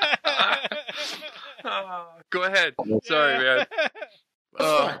 Go ahead. Sorry, man.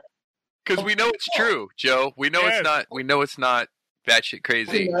 Because we know it's true, Joe. We know it's not. We know it's not batshit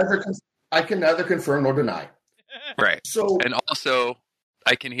crazy. I can neither confirm nor deny. Right. So, and also,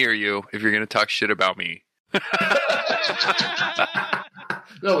 I can hear you if you're going to talk shit about me.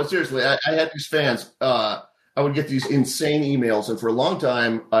 No, but seriously, I had these fans. I would get these insane emails, and for a long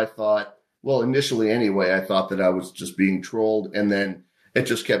time, I thought, well, initially anyway, I thought that I was just being trolled, and then it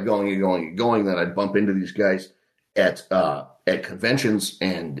just kept going and going and going. Then I'd bump into these guys at conventions,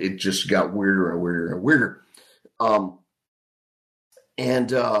 and it just got weirder and weirder and weirder.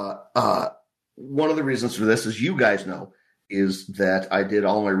 One of the reasons for this, as you guys know, is that I did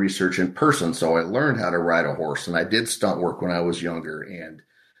all my research in person, so I learned how to ride a horse, and I did stunt work when I was younger, and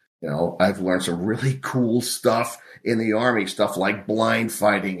I've learned some really cool stuff in the Army, stuff like blind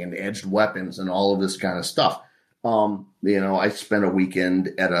fighting and edged weapons and all of this kind of stuff. I spent a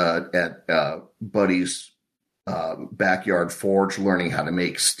weekend at a buddy's backyard forge learning how to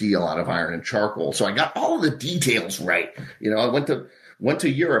make steel out of iron and charcoal. So I got all of the details right. I went to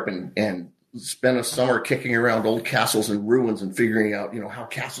Europe and spent a summer kicking around old castles and ruins and figuring out, how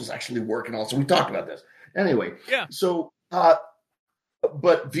castles actually work and all. So we talked about this. Anyway, yeah. So,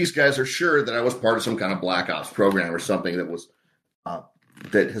 but these guys are sure that I was part of some kind of Black Ops program or something that was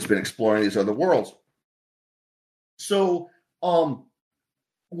that has been exploring these other worlds. So,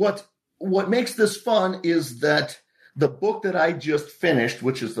 what makes this fun is that the book that I just finished,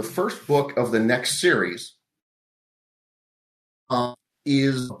 which is the first book of the next series,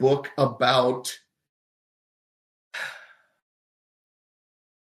 is a book about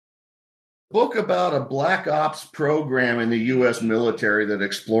a Black Ops program in the U.S. military that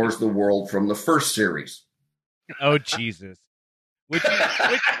explores the world from the first series. Oh, Jesus.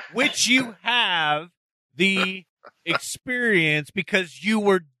 Which you have the experience because you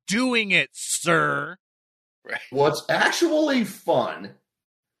were doing it, sir. Right. What's actually fun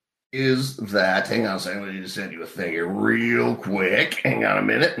is that, hang on a second, let me just send you a thing here real quick. Hang on a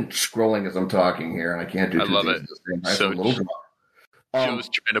minute. I'm scrolling as I'm talking here, and I can't do two love things it. at the same time. So It's a little Joe's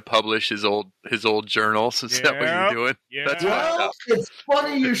trying to publish his old journals. Is that what you're doing? Yeah. That's well, it's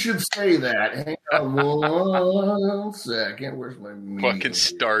funny you should say that. Hang on one second. Where's my meeting? Fucking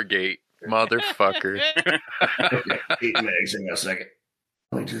Stargate, motherfucker. Okay, 8 minutes. Hang on a second.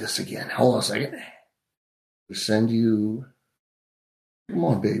 Let me do this again. Hold on a second. Send you. Come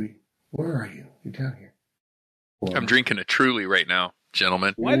on, baby. Where are you? You're down here. I'm drinking a Truly right now,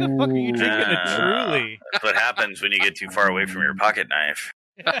 gentlemen. Why the fuck are you drinking a Truly? That's what happens when you get too far away from your pocket knife.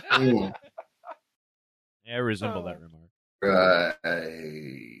 Mm. Yeah, I resemble that remark. Right.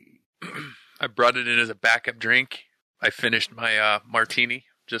 I brought it in as a backup drink. I finished my martini,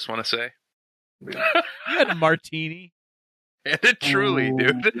 just want to say. You had a martini. And a Truly,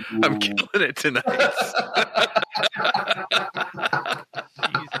 dude. I'm killing it tonight.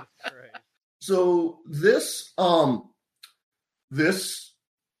 Jesus Christ. So this this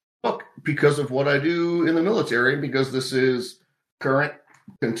book because of what I do in the military, because this is current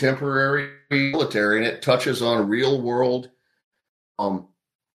contemporary military, and it touches on real world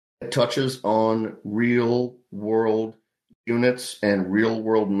units and real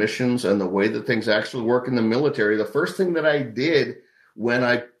world missions and the way that things actually work in the military. The first thing that I did when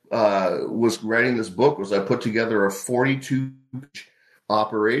I was writing this book was I put together a 42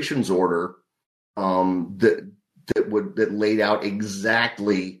 operations order that laid out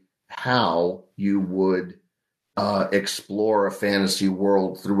exactly how you would explore a fantasy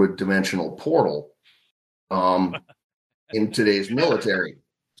world through a dimensional portal in today's military.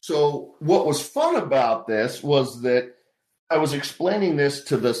 So what was fun about this was that I was explaining this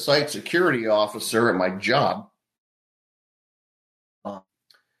to the site security officer at my job.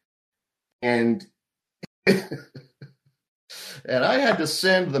 And and I had to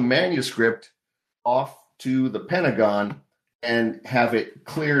send the manuscript off to the Pentagon and have it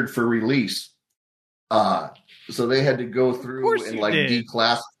cleared for release. So they had to go through and like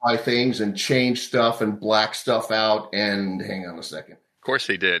declassify things and change stuff and black stuff out. And hang on a second. Of course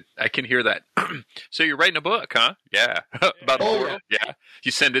they did. I can hear that. So you're writing a book, huh? Yeah. About a portal? Yeah.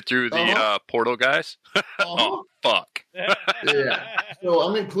 You send it through the portal guys? Oh, fuck. Yeah. So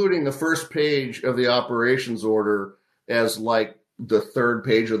I'm including the first page of the operations order as like the third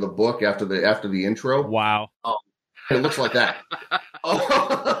page of the book after the intro. Wow. It looks like that.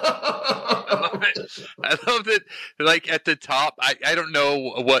 I love that. Like at the top, I don't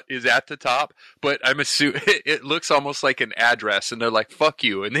know what is at the top, but I'm assuming it looks almost like an address, and they're like, "Fuck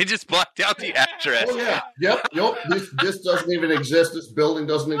you," and they just blocked out the address. Oh yeah, yep. This doesn't even exist. This building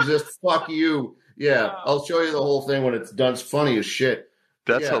doesn't exist. Fuck you. Yeah, I'll show you the whole thing when it's done. It's funny as shit.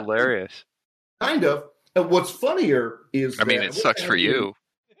 That's hilarious. Kind of. And what's funnier is, it sucks for you.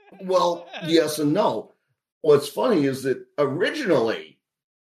 Well, yes and no. What's funny is that originally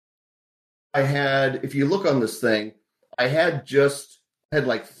I had, if you look on this thing, I had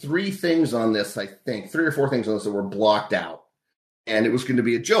like 3 things on this, I think, 3 or 4 things on this that were blocked out. And it was going to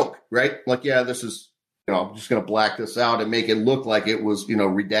be a joke, right? Like, yeah, this is, I'm just going to black this out and make it look like it was,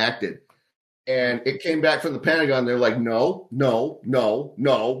 redacted. And it came back from the Pentagon. They're like, no. I'm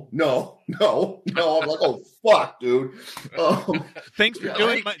like, oh, fuck, dude. Thanks for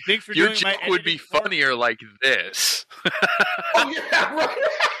doing my. Thanks for your doing joke my. Would be funnier like this. Oh yeah, right.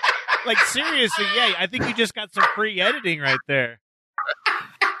 Like seriously, yeah. I think you just got some free editing right there.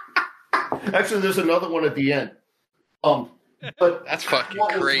 Actually, there's another one at the end. But that's fucking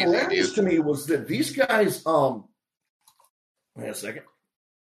what crazy, was hilarious dude. To me was that these guys. Wait a second.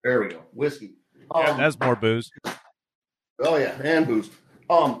 There we go. Whiskey. Yeah, that's more booze. Oh yeah, and booze.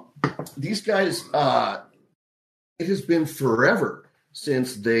 These guys. It has been forever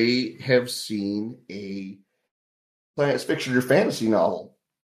since they have seen a science fiction or fantasy novel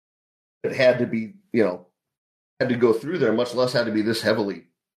that had to be, had to go through there, much less had to be this heavily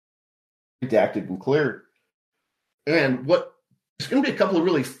redacted and cleared. And there's going to be a couple of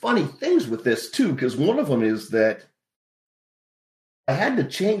really funny things with this too, because one of them is that I had to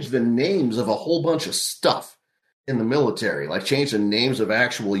change the names of a whole bunch of stuff in the military, like change the names of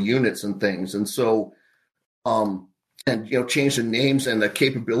actual units and things. And so, change the names and the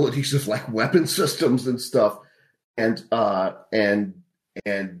capabilities of like weapon systems and stuff. And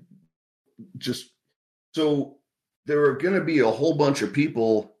just so there are going to be a whole bunch of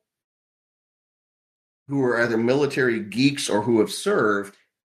people who are either military geeks or who have served,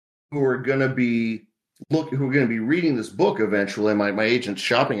 who are going to be reading this book eventually. My agent's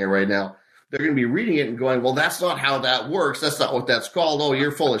shopping it right now. They're going to be reading it and going, well, that's not how that works. That's not what that's called. Oh,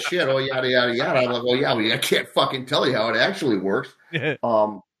 you're full of shit. Oh, yada, yada, yada. I'm like, well, yeah, I can't fucking tell you how it actually works. I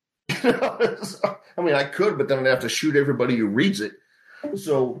could, but then I'd have to shoot everybody who reads it.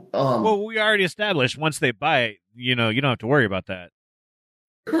 So, well, we already established once they buy it, you don't have to worry about that.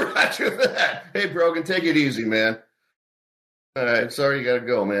 Roger that. Hey, Brogan, take it easy, man. All right, sorry you got to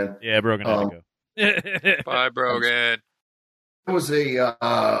go, man. Yeah, Brogan had to go. Bye, Brogan. It was a.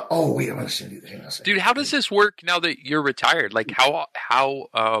 I want to send you. Hang on a second. Dude, how does this work now that you're retired? Like, how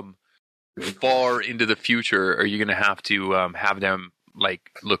far into the future are you going to have them like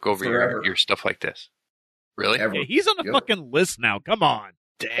look over your stuff like this? Really? Yeah, he's on the fucking list now. Come on.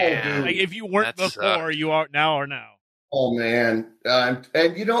 Damn. Like, if you weren't before, you are now or now. Oh man, and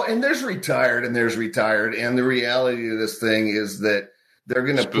there's retired, and there's retired, and the reality of this thing is that they're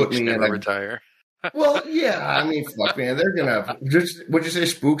going to put me in a retire. Well, yeah, I mean, fuck, man, they're going to just. Would you say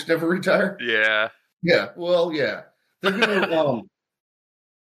spooks never retire? Yeah. Yeah. Well, yeah, they're going to.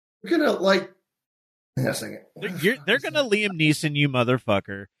 They're going to like. Hang on a second. They're going to Liam Neeson, you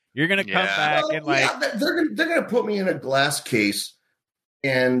motherfucker. You're gonna come back and they're gonna put me in a glass case,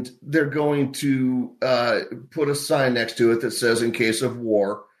 and they're going to put a sign next to it that says "In case of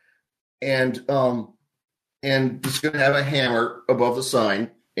war," and it's gonna have a hammer above the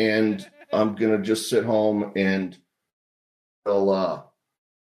sign, and I'm gonna just sit home and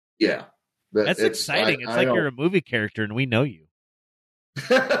yeah. That's exciting. It's like you're a movie character, and we know you.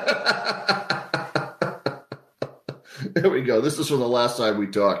 There we go. This is from the last time we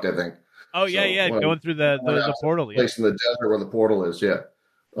talked, I think. Oh yeah, going through the portal. Place in the desert where the portal is, yeah.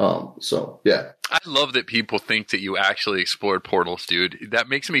 I love that people think that you actually explored portals, dude. That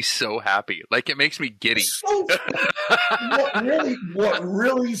makes me so happy. Like, it makes me giddy. So, what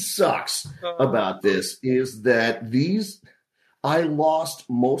really sucks about this is that I lost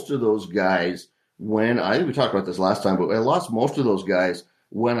most of those guys when I think we talked about this last time, but I lost most of those guys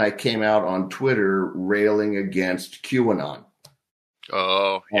when I came out on Twitter railing against QAnon.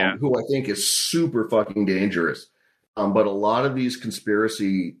 Oh, yeah. Who I think is super fucking dangerous. But a lot of these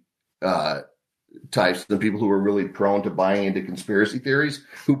conspiracy types, the people who are really prone to buying into conspiracy theories,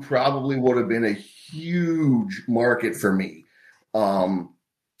 who probably would have been a huge market for me,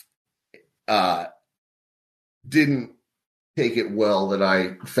 didn't take it well that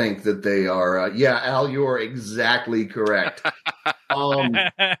I think that they are. Al, you're exactly correct.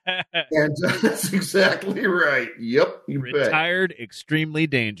 And that's exactly right. Yep, you bet. Retired, extremely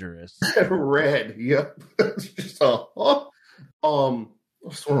dangerous. Red. Yep. It's just it's one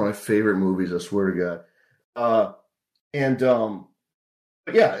of my favorite movies. I swear to God. I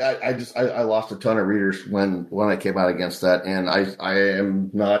lost a ton of readers when I came out against that, and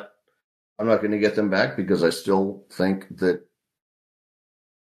I'm not going to get them back because I still think that.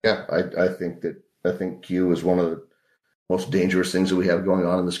 Yeah, I think Q is one of the most dangerous things that we have going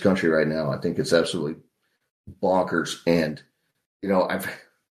on in this country right now. I think it's absolutely bonkers. And,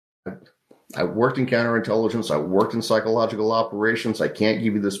 I've worked in counterintelligence. I worked in psychological operations. I can't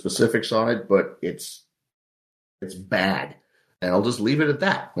give you the specifics on it, but it's bad. And I'll just leave it at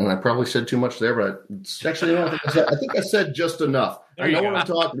that. And I probably said too much there, but it's actually, I think I said just enough. I know what I'm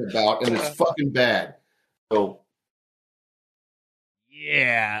talking about, and it's fucking bad. So.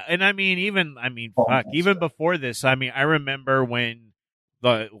 Yeah, and even before this, I remember when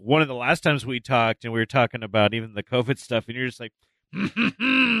one of the last times we talked, and we were talking about even the COVID stuff, and you're just like,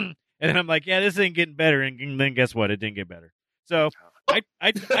 and then I'm like, yeah, this ain't getting better, and then guess what? It didn't get better. So I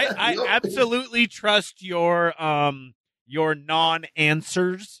absolutely trust your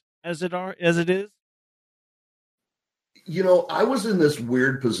non-answers as it is. I was in this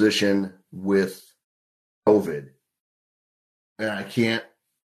weird position with COVID. And I can't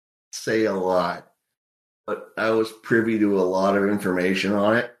say a lot, but I was privy to a lot of information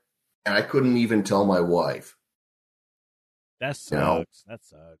on it, and I couldn't even tell my wife. That sucks. That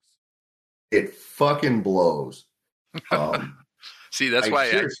sucks. It fucking blows. See, that's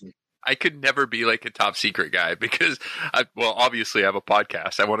why I could never be like a top secret guy because, obviously I have a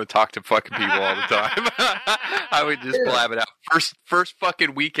podcast. I want to talk to fucking people all the time. I would just blab it out. First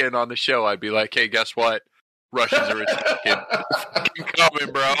fucking weekend on the show, I'd be like, hey, guess what? Russians are fucking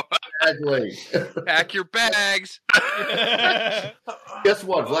coming, bro. Exactly. Pack your bags. Guess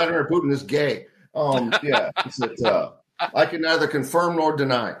what? Vladimir Putin is gay. I can neither confirm nor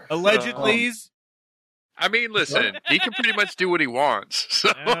deny. Allegedly. Listen, he can pretty much do what he wants. So.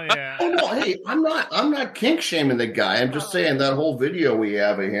 Oh, yeah. Oh no, hey, I'm not kink shaming the guy. I'm just saying that whole video we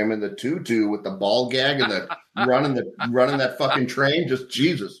have of him in the tutu with the ball gag and the running that fucking train. Just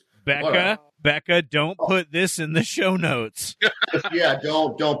Jesus, Becca, don't put this in the show notes. Yeah,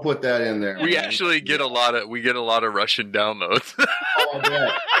 don't put that in there. We actually get a lot of Russian downloads. Oh, I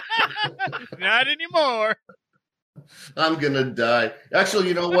bet. Not anymore. I'm gonna die. Actually,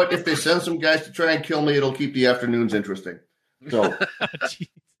 you know what? If they send some guys to try and kill me, it'll keep the afternoons interesting. So,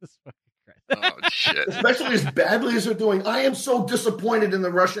 Jesus Christ. Oh shit! Especially as badly as they're doing. I am so disappointed in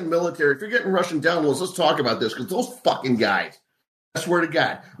the Russian military. If you're getting Russian downloads, let's talk about this because those fucking guys. I swear to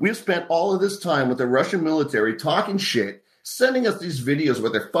God, we have spent all of this time with the Russian military talking shit, sending us these videos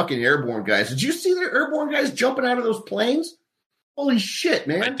with their fucking airborne guys. Did you see their airborne guys jumping out of those planes? Holy shit,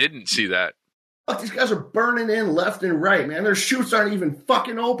 man! I didn't see that. Fuck, these guys are burning in left and right, man. Their chutes aren't even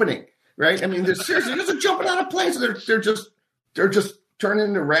fucking opening, right? I mean, they're seriously just jumping out of planes. They're just turning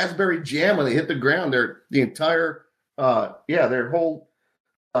into raspberry jam when they hit the ground. Their whole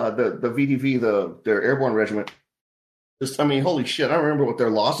the VDV, their airborne regiment. Holy shit! I don't remember what their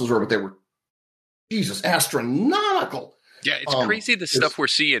losses were, but they were Jesus astronomical. Yeah, it's crazy the stuff we're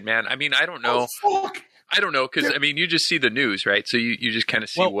seeing, man. I mean, I don't know. Oh, fuck. I don't know because you just see the news, right? So you just kind of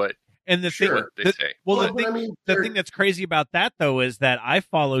see what. And the Sure. thing, They say. well, But I mean, the thing that's crazy about that though is that I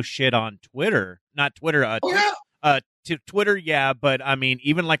follow shit on Twitter, not Twitter, to Twitter, yeah, but I mean,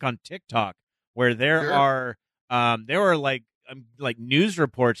 even like on TikTok, where there Sure. are like news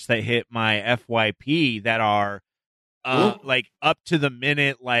reports that hit my FYP that are like up to the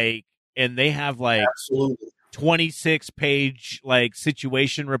minute, like, and they have like Absolutely. 26-page like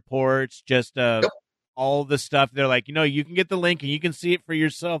situation reports just of all the stuff. They're like, you can get the link and you can see it for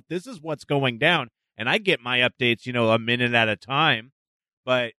yourself. This is what's going down. And I get my updates, a minute at a time,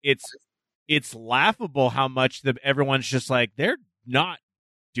 but it's laughable how much everyone's just like, they're not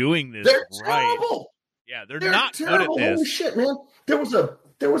doing this They're right. terrible. Yeah, they're They're not terrible. good at Holy this. shit, man. There was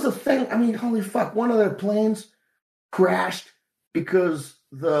a thing. I mean, holy fuck. One of their planes crashed because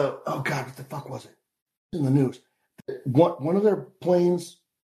oh God, what the fuck was it? In the news. One of their planes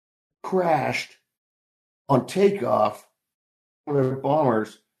crashed on takeoff, one of their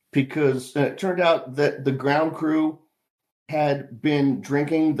bombers, because it turned out that the ground crew had been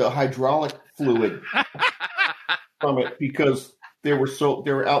drinking the hydraulic fluid from it because they were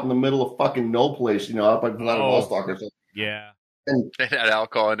out in the middle of fucking no place, out by Vladivostok or something. Yeah. And It had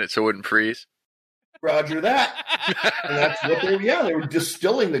alcohol in it so it wouldn't freeze. Roger that. And that's what they were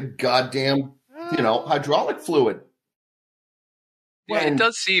distilling the goddamn, hydraulic fluid. Yeah, And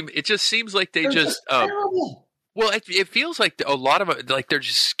it just seems like they they're just terrible. well, it feels like a lot of it, like they're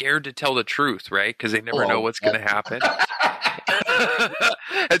just scared to tell the truth, right? Because they never know what's going to happen.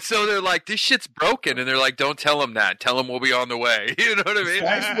 And so they're like, this shit's broken. And they're like, don't tell them that. Tell them we'll be on the way. You know what I mean?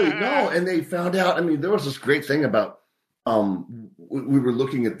 Precisely. No, and they found out. I mean, there was this great thing about we were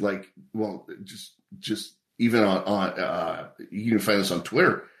looking at just even on you can find this on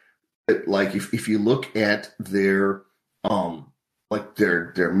Twitter. Like if you look at their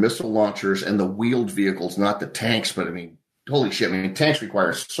their missile launchers and the wheeled vehicles, not the tanks, but I mean, holy shit! I mean, tanks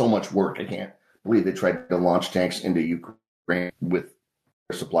require so much work. I can't believe they tried to launch tanks into Ukraine with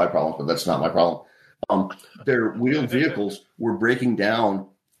their supply problems, but that's not my problem. Their wheeled vehicles were breaking down,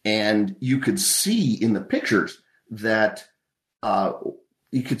 and you could see in the pictures that the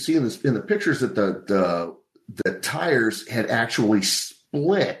pictures that the tires had actually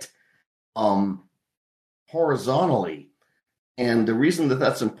split horizontally. And the reason that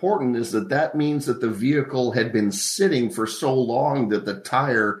that's important is that means that the vehicle had been sitting for so long that the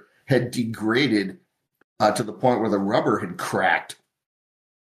tire had degraded to the point where the rubber had cracked.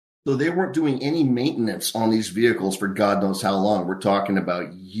 So they weren't doing any maintenance on these vehicles for God knows how long. We're talking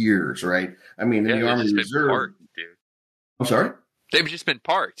about years, right? I mean, in the Army Reserve. Parked, dude. I'm sorry? They've just been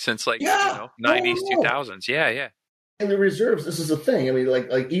parked since 90s, 2000s. Yeah. In the reserves, this is a thing. I mean, like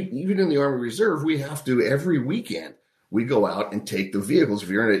even in the Army Reserve, we have to every weekend we go out and take the vehicles. If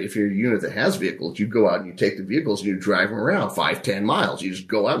you're a unit that has vehicles, you go out and you take the vehicles and you drive them around 5-10 miles. You just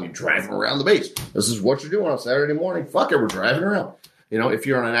go out and you drive them around the base. This is what you're doing on Saturday morning. Fuck it, we're driving around. If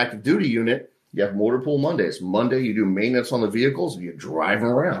you're on an active duty unit, you have motor pool Mondays. Monday, you do maintenance on the vehicles and you drive them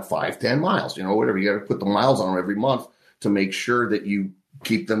around 5-10 miles. Whatever. You got to put the miles on them every month to make sure that you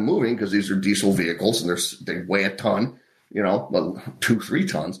keep them moving because these are diesel vehicles and they weigh a ton. 2-3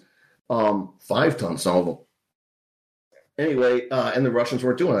 tons, 5 tons, some of them. Anyway, and the Russians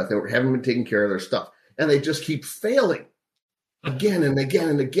weren't doing that. They haven't been taking care of their stuff. And they just keep failing again and again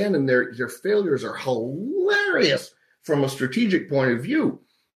and again. And their failures are hilarious from a strategic point of view.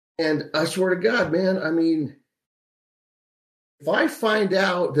 And I swear to God, man, I mean, if I find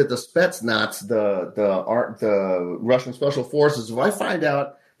out that the Spetsnaz, the Russian Special Forces, if I find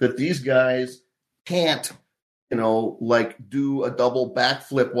out that these guys can't, do a double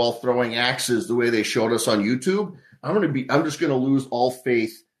backflip while throwing axes the way they showed us on YouTube, I'm just going to lose all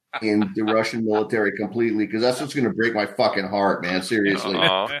faith in the Russian military completely because that's what's going to break my fucking heart, man. Seriously. It's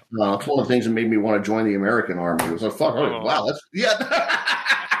one of the things that made me want to join the American Army. It was like, wow,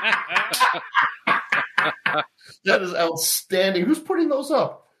 that is outstanding. Who's putting those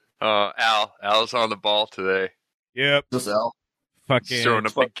up? Al's on the ball today. Yep. This Al? Fucking throwing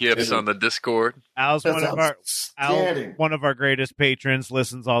up the gifts on the Discord. Al's one of our greatest patrons,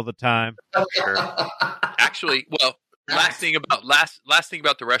 listens all the time. Sure. Actually, well, last thing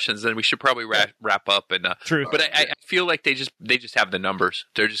about the Russians, then we should probably wrap up. And true, but I feel like they just have the numbers.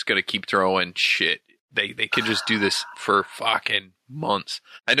 They're just going to keep throwing shit. They could just do this for fucking months.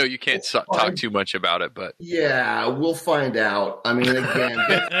 I know you can't talk too much about it, but yeah, we'll find out. I mean,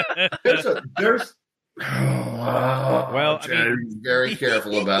 again, there's. Well, I mean, be very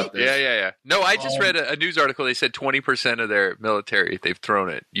careful about this. Yeah. No, I just read a news article. They said 20% of their military they've thrown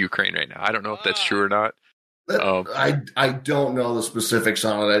at Ukraine right now. I don't know if that's true or not. I don't know the specifics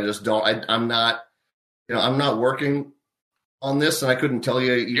on it. I just don't. I'm not. I'm not working on this, and I couldn't tell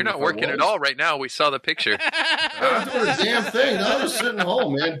you. You're not working at all right now. We saw the picture. I was doing a damn thing. No, I was sitting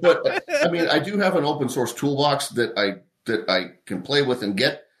home, man. But I mean, I do have an open source toolbox that I can play with and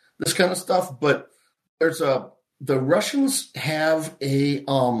get this kind of stuff. But the Russians have they've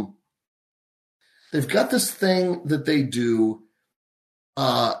got this thing that they do.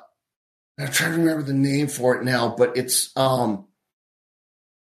 I'm trying to remember the name for it now, but it's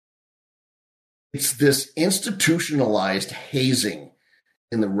this institutionalized hazing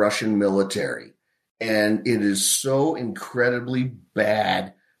in the Russian military. And it is so incredibly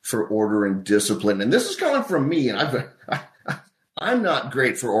bad for order and discipline. And this is coming from me, and I'm not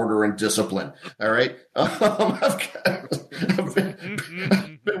great for order and discipline. All right. I've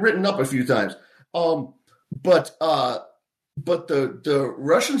been written up a few times. But the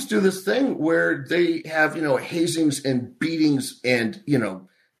Russians do this thing where they have, hazings and beatings and,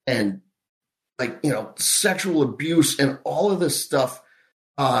 sexual abuse and all of this stuff,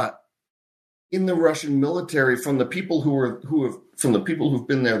 in the Russian military, from the people who've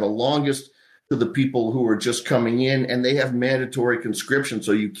been there the longest to the people who are just coming in, and they have mandatory conscription,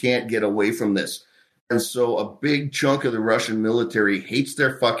 so you can't get away from this. And so a big chunk of the Russian military hates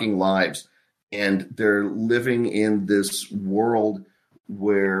their fucking lives, and they're living in this world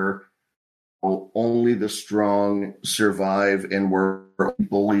where only the strong survive, and where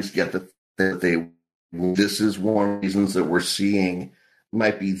bullies get the that they. This is one of the reasons that we're seeing,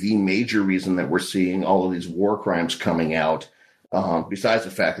 might be the major reason that we're seeing all of these war crimes coming out. Besides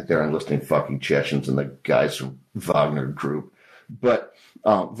the fact that they're enlisting fucking Chechens and the guys from Wagner Group, but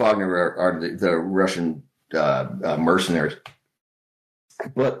Wagner are the Russian mercenaries.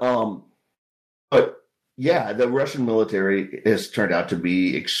 But yeah, the Russian military has turned out to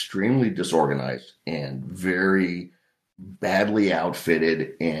be extremely disorganized and very badly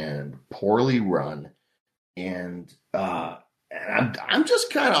outfitted and poorly run, and I'm just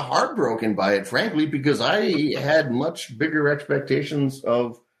kind of heartbroken by it, frankly, because I had much bigger expectations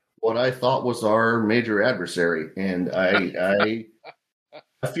of what I thought was our major adversary, and I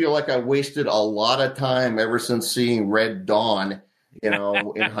feel like I wasted a lot of time ever since seeing Red Dawn, in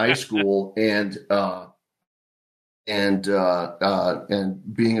high school, and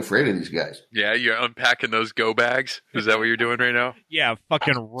being afraid of these guys. Yeah, you're unpacking those go bags. Is that what you're doing right now? Yeah,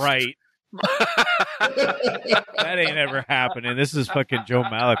 fucking right. That ain't ever happening. This is fucking Joe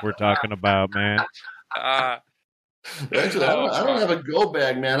Malik we're talking about, man. Actually, I don't have a go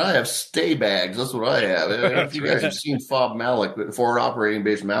bag, man. I have stay bags. That's what I have. I don't know if you guys have seen Fob Malik, but Forward Operating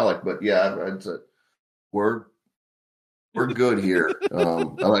Base Malik. But yeah, we're good here.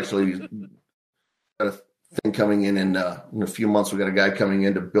 I'm actually got a thing coming in a few months. We got a guy coming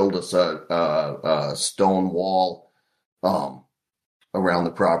in to build us a stone wall around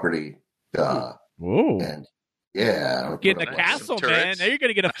the property. Whoa. And yeah, getting a castle, man. Now you're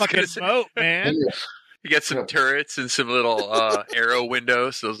gonna get a fucking boat, man. You get some turrets and some little arrow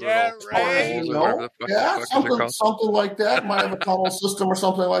windows. Those little right. Something like that. Might have a tunnel system or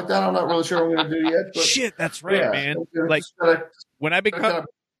something like that. I'm not really sure what I'm gonna do yet. But shit, that's right, man. Like when I become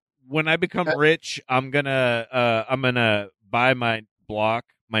rich, I'm gonna buy my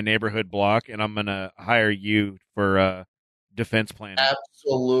neighborhood block, and I'm gonna hire you for defense planning.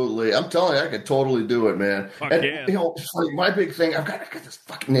 Absolutely. I'm telling you, I could totally do it, man. Fuck and, yeah. It's like my big thing, I got this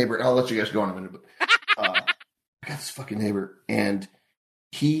fucking neighbor. I'll let you guys go in a minute, but I got this fucking neighbor, and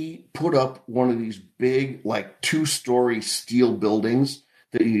he put up one of these big, like 2-story steel buildings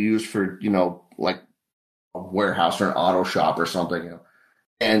that you use for, like a warehouse or an auto shop or something,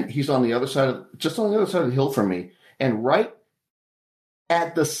 And he's on the other side of the hill from me. And right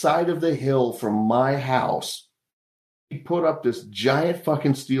at the side of the hill from my house, he put up this giant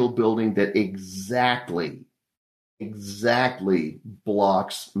fucking steel building that exactly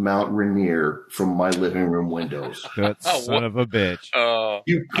blocks Mount Rainier from my living room windows. That son of a bitch.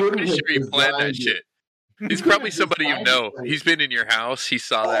 You couldn't I'm pretty sure you planned that shit. He's probably somebody you know. He's been in your house. He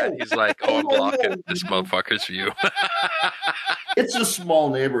saw that. He's like, I'm blocking this motherfucker's view. It's a small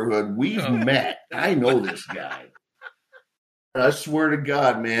neighborhood. We've met. I know this guy. And I swear to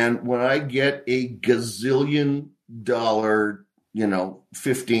God, man, when I get a gazillion dollar,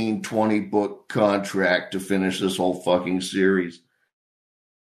 15, 20 book contract to finish this whole fucking series,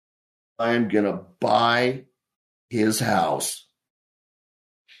 I am going to buy his house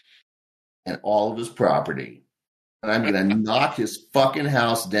and all of his property. And I'm going to knock his fucking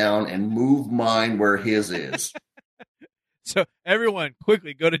house down and move mine where his is. So everyone,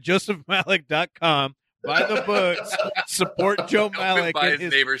 quickly go to josephmalik.com. Buy the books, support Joe Malik. Help him buy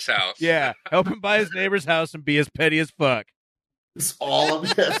his neighbor's house. Yeah, help him buy his neighbor's house and be as petty as fuck. It's all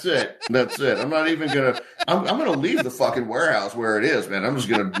of that's it. That's it. I'm not even gonna. I'm gonna leave the fucking warehouse where it is, man. I'm just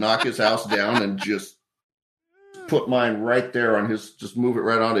gonna knock his house down and just put mine right there on his. Just move it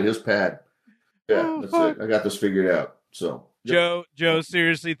right onto his pad. Yeah, that's it. I got this figured out. So, Joe,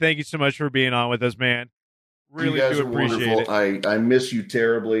 seriously, thank you so much for being on with us, man. Really you guys do are appreciate wonderful. it. I miss you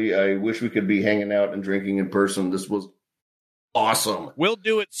terribly. I wish we could be hanging out and drinking in person. This was awesome. We'll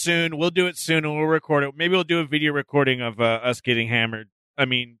do it soon. And we'll record it. Maybe we'll do a video recording of us getting hammered. I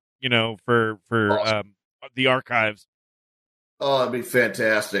mean, for Awesome. The archives. Oh, it'd be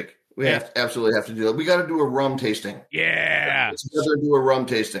fantastic. We absolutely have to do it. We got to do a rum tasting. Yeah, Let's do a rum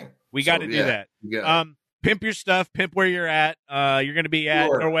tasting. we got to do that. Pimp your stuff. Pimp where you're at. You're going to be at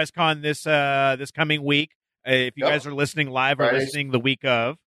Norwest Con this coming week. If you guys are listening live or listening the week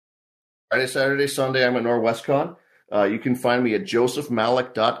of. Friday, Saturday, Sunday, I'm at Norwest Con. You can find me at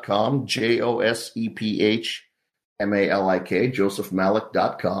josephmalik.com, JOSEPHMALIK,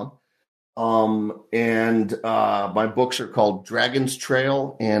 josephmalik.com. And my books are called Dragon's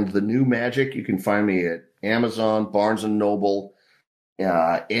Trail and The New Magic. You can find me at Amazon, Barnes & Noble,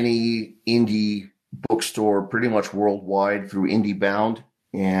 any indie bookstore pretty much worldwide through IndieBound.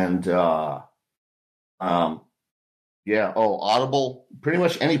 And Audible, pretty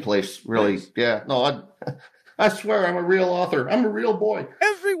much any place, really. Nice. Yeah, no, I swear I'm a real author. I'm a real boy.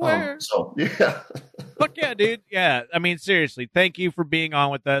 Everywhere. Yeah. Fuck yeah, dude. Yeah, I mean, seriously, thank you for being on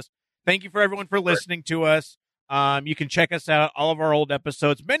with us. Thank you for everyone for listening to us. You can check us out, all of our old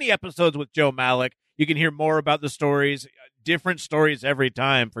episodes, many episodes with Joe Malik. You can hear more about the stories, different stories every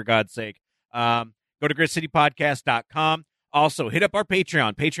time, for God's sake. Go to gritcitypodcast.com. Also, hit up our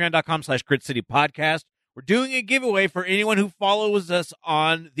Patreon, patreon.com/gritcitypodcast. We're doing a giveaway for anyone who follows us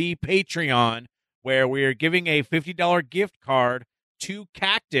on the Patreon, where we are giving a $50 gift card to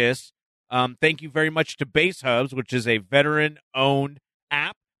Cactus. Thank you very much to Base Hubs, which is a veteran-owned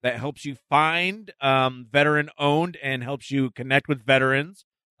app that helps you find veteran-owned and helps you connect with veterans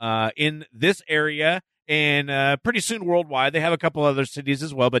in this area and pretty soon worldwide. They have a couple other cities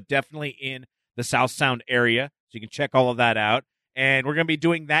as well, but definitely in the South Sound area. So you can check all of that out. And we're going to be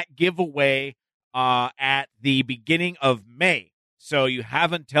doing that giveaway at the beginning of May. So you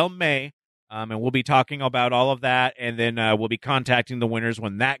have until May, and we'll be talking about all of that, and then we'll be contacting the winners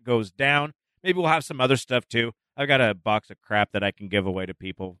when that goes down. Maybe we'll have some other stuff, too. I've got a box of crap that I can give away to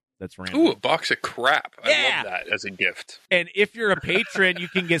people. That's random. Ooh, a box of crap. Yeah. I love that as a gift. And if you're a patron, you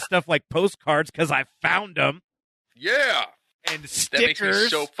can get stuff like postcards, because I found them. Yeah. And stickers. That makes me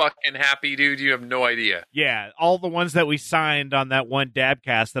so fucking happy, dude. You have no idea. Yeah, all the ones that we signed on that one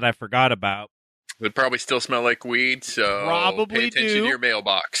Dabcast that I forgot about. Would probably still smell like weed, so probably pay attention do. to your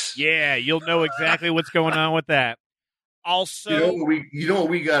mailbox. Yeah, you'll know exactly what's going on with that. Also, you know what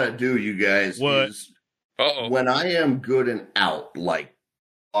we got to do, you guys? What? Is Uh-oh. when I am good and out, like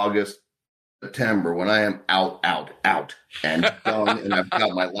August, September, when I am out, and done, and I've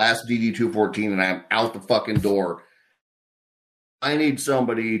got my last DD-214, and I'm out the fucking door, I need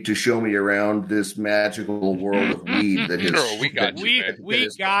somebody to show me around this magical world of weed that has, we got you,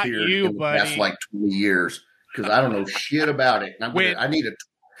 in the buddy. past like 20 years, because I don't know shit about it. And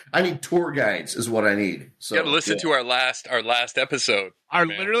I need tour guides is what I need. So you got to listen to our last episode. Our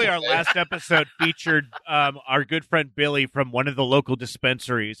last episode featured our good friend Billy from one of the local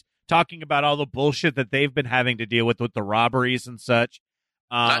dispensaries talking about all the bullshit that they've been having to deal with the robberies and such.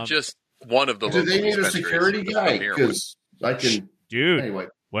 Not just one of the local dispensaries. Do they need a security guy? Because I can... Dude, anyway.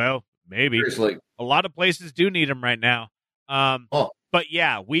 Well, maybe. Seriously. A lot of places do need him right now. But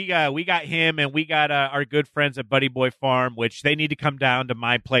yeah, we got him, and we got our good friends at Buddy Boy Farm, which they need to come down to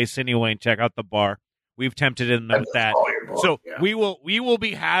my place anyway and check out the bar. We've tempted them with that. So yeah. we will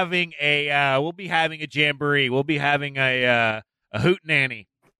be having a jamboree. We'll be having a hootenanny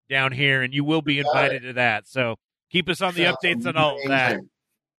down here, and you will be invited to that. So keep us on the updates on all of that.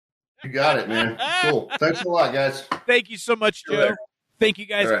 You got it, man. Cool. Thanks a lot, guys. Thank you so much, Joe. Thank you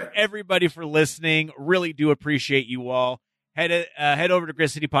guys, everybody, for listening. Really do appreciate you all. Head over to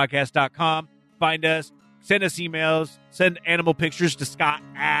gritcitypodcast.com. Find us. Send us emails. Send animal pictures to Scott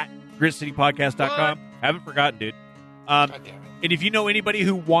at gritcitypodcast.com. Haven't forgotten, dude. And if you know anybody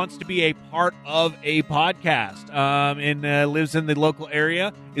who wants to be a part of a podcast and lives in the local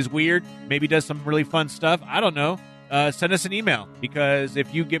area, is weird, maybe does some really fun stuff, I don't know. Send us an email, because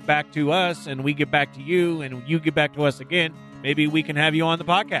if you get back to us and we get back to you and you get back to us again, maybe we can have you on the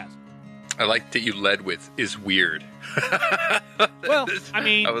podcast. I like that you led with is weird. Well, I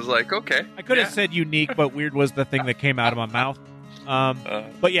mean, I was like, okay. I could have said unique, but weird was the thing that came out of my mouth.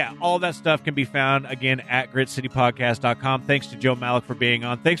 But yeah, all that stuff can be found again at gritcitypodcast.com. Thanks to Joe Malik for being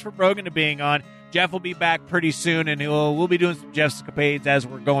on. Thanks for Brogan to being on. Jeff will be back pretty soon, and we'll be doing some Jeff's escapades as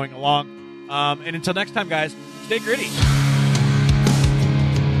we're going along. And until next time, guys, stay gritty.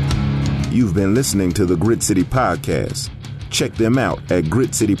 You've been listening to the Grit City Podcast. Check them out at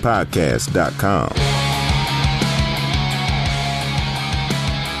gritcitypodcast.com.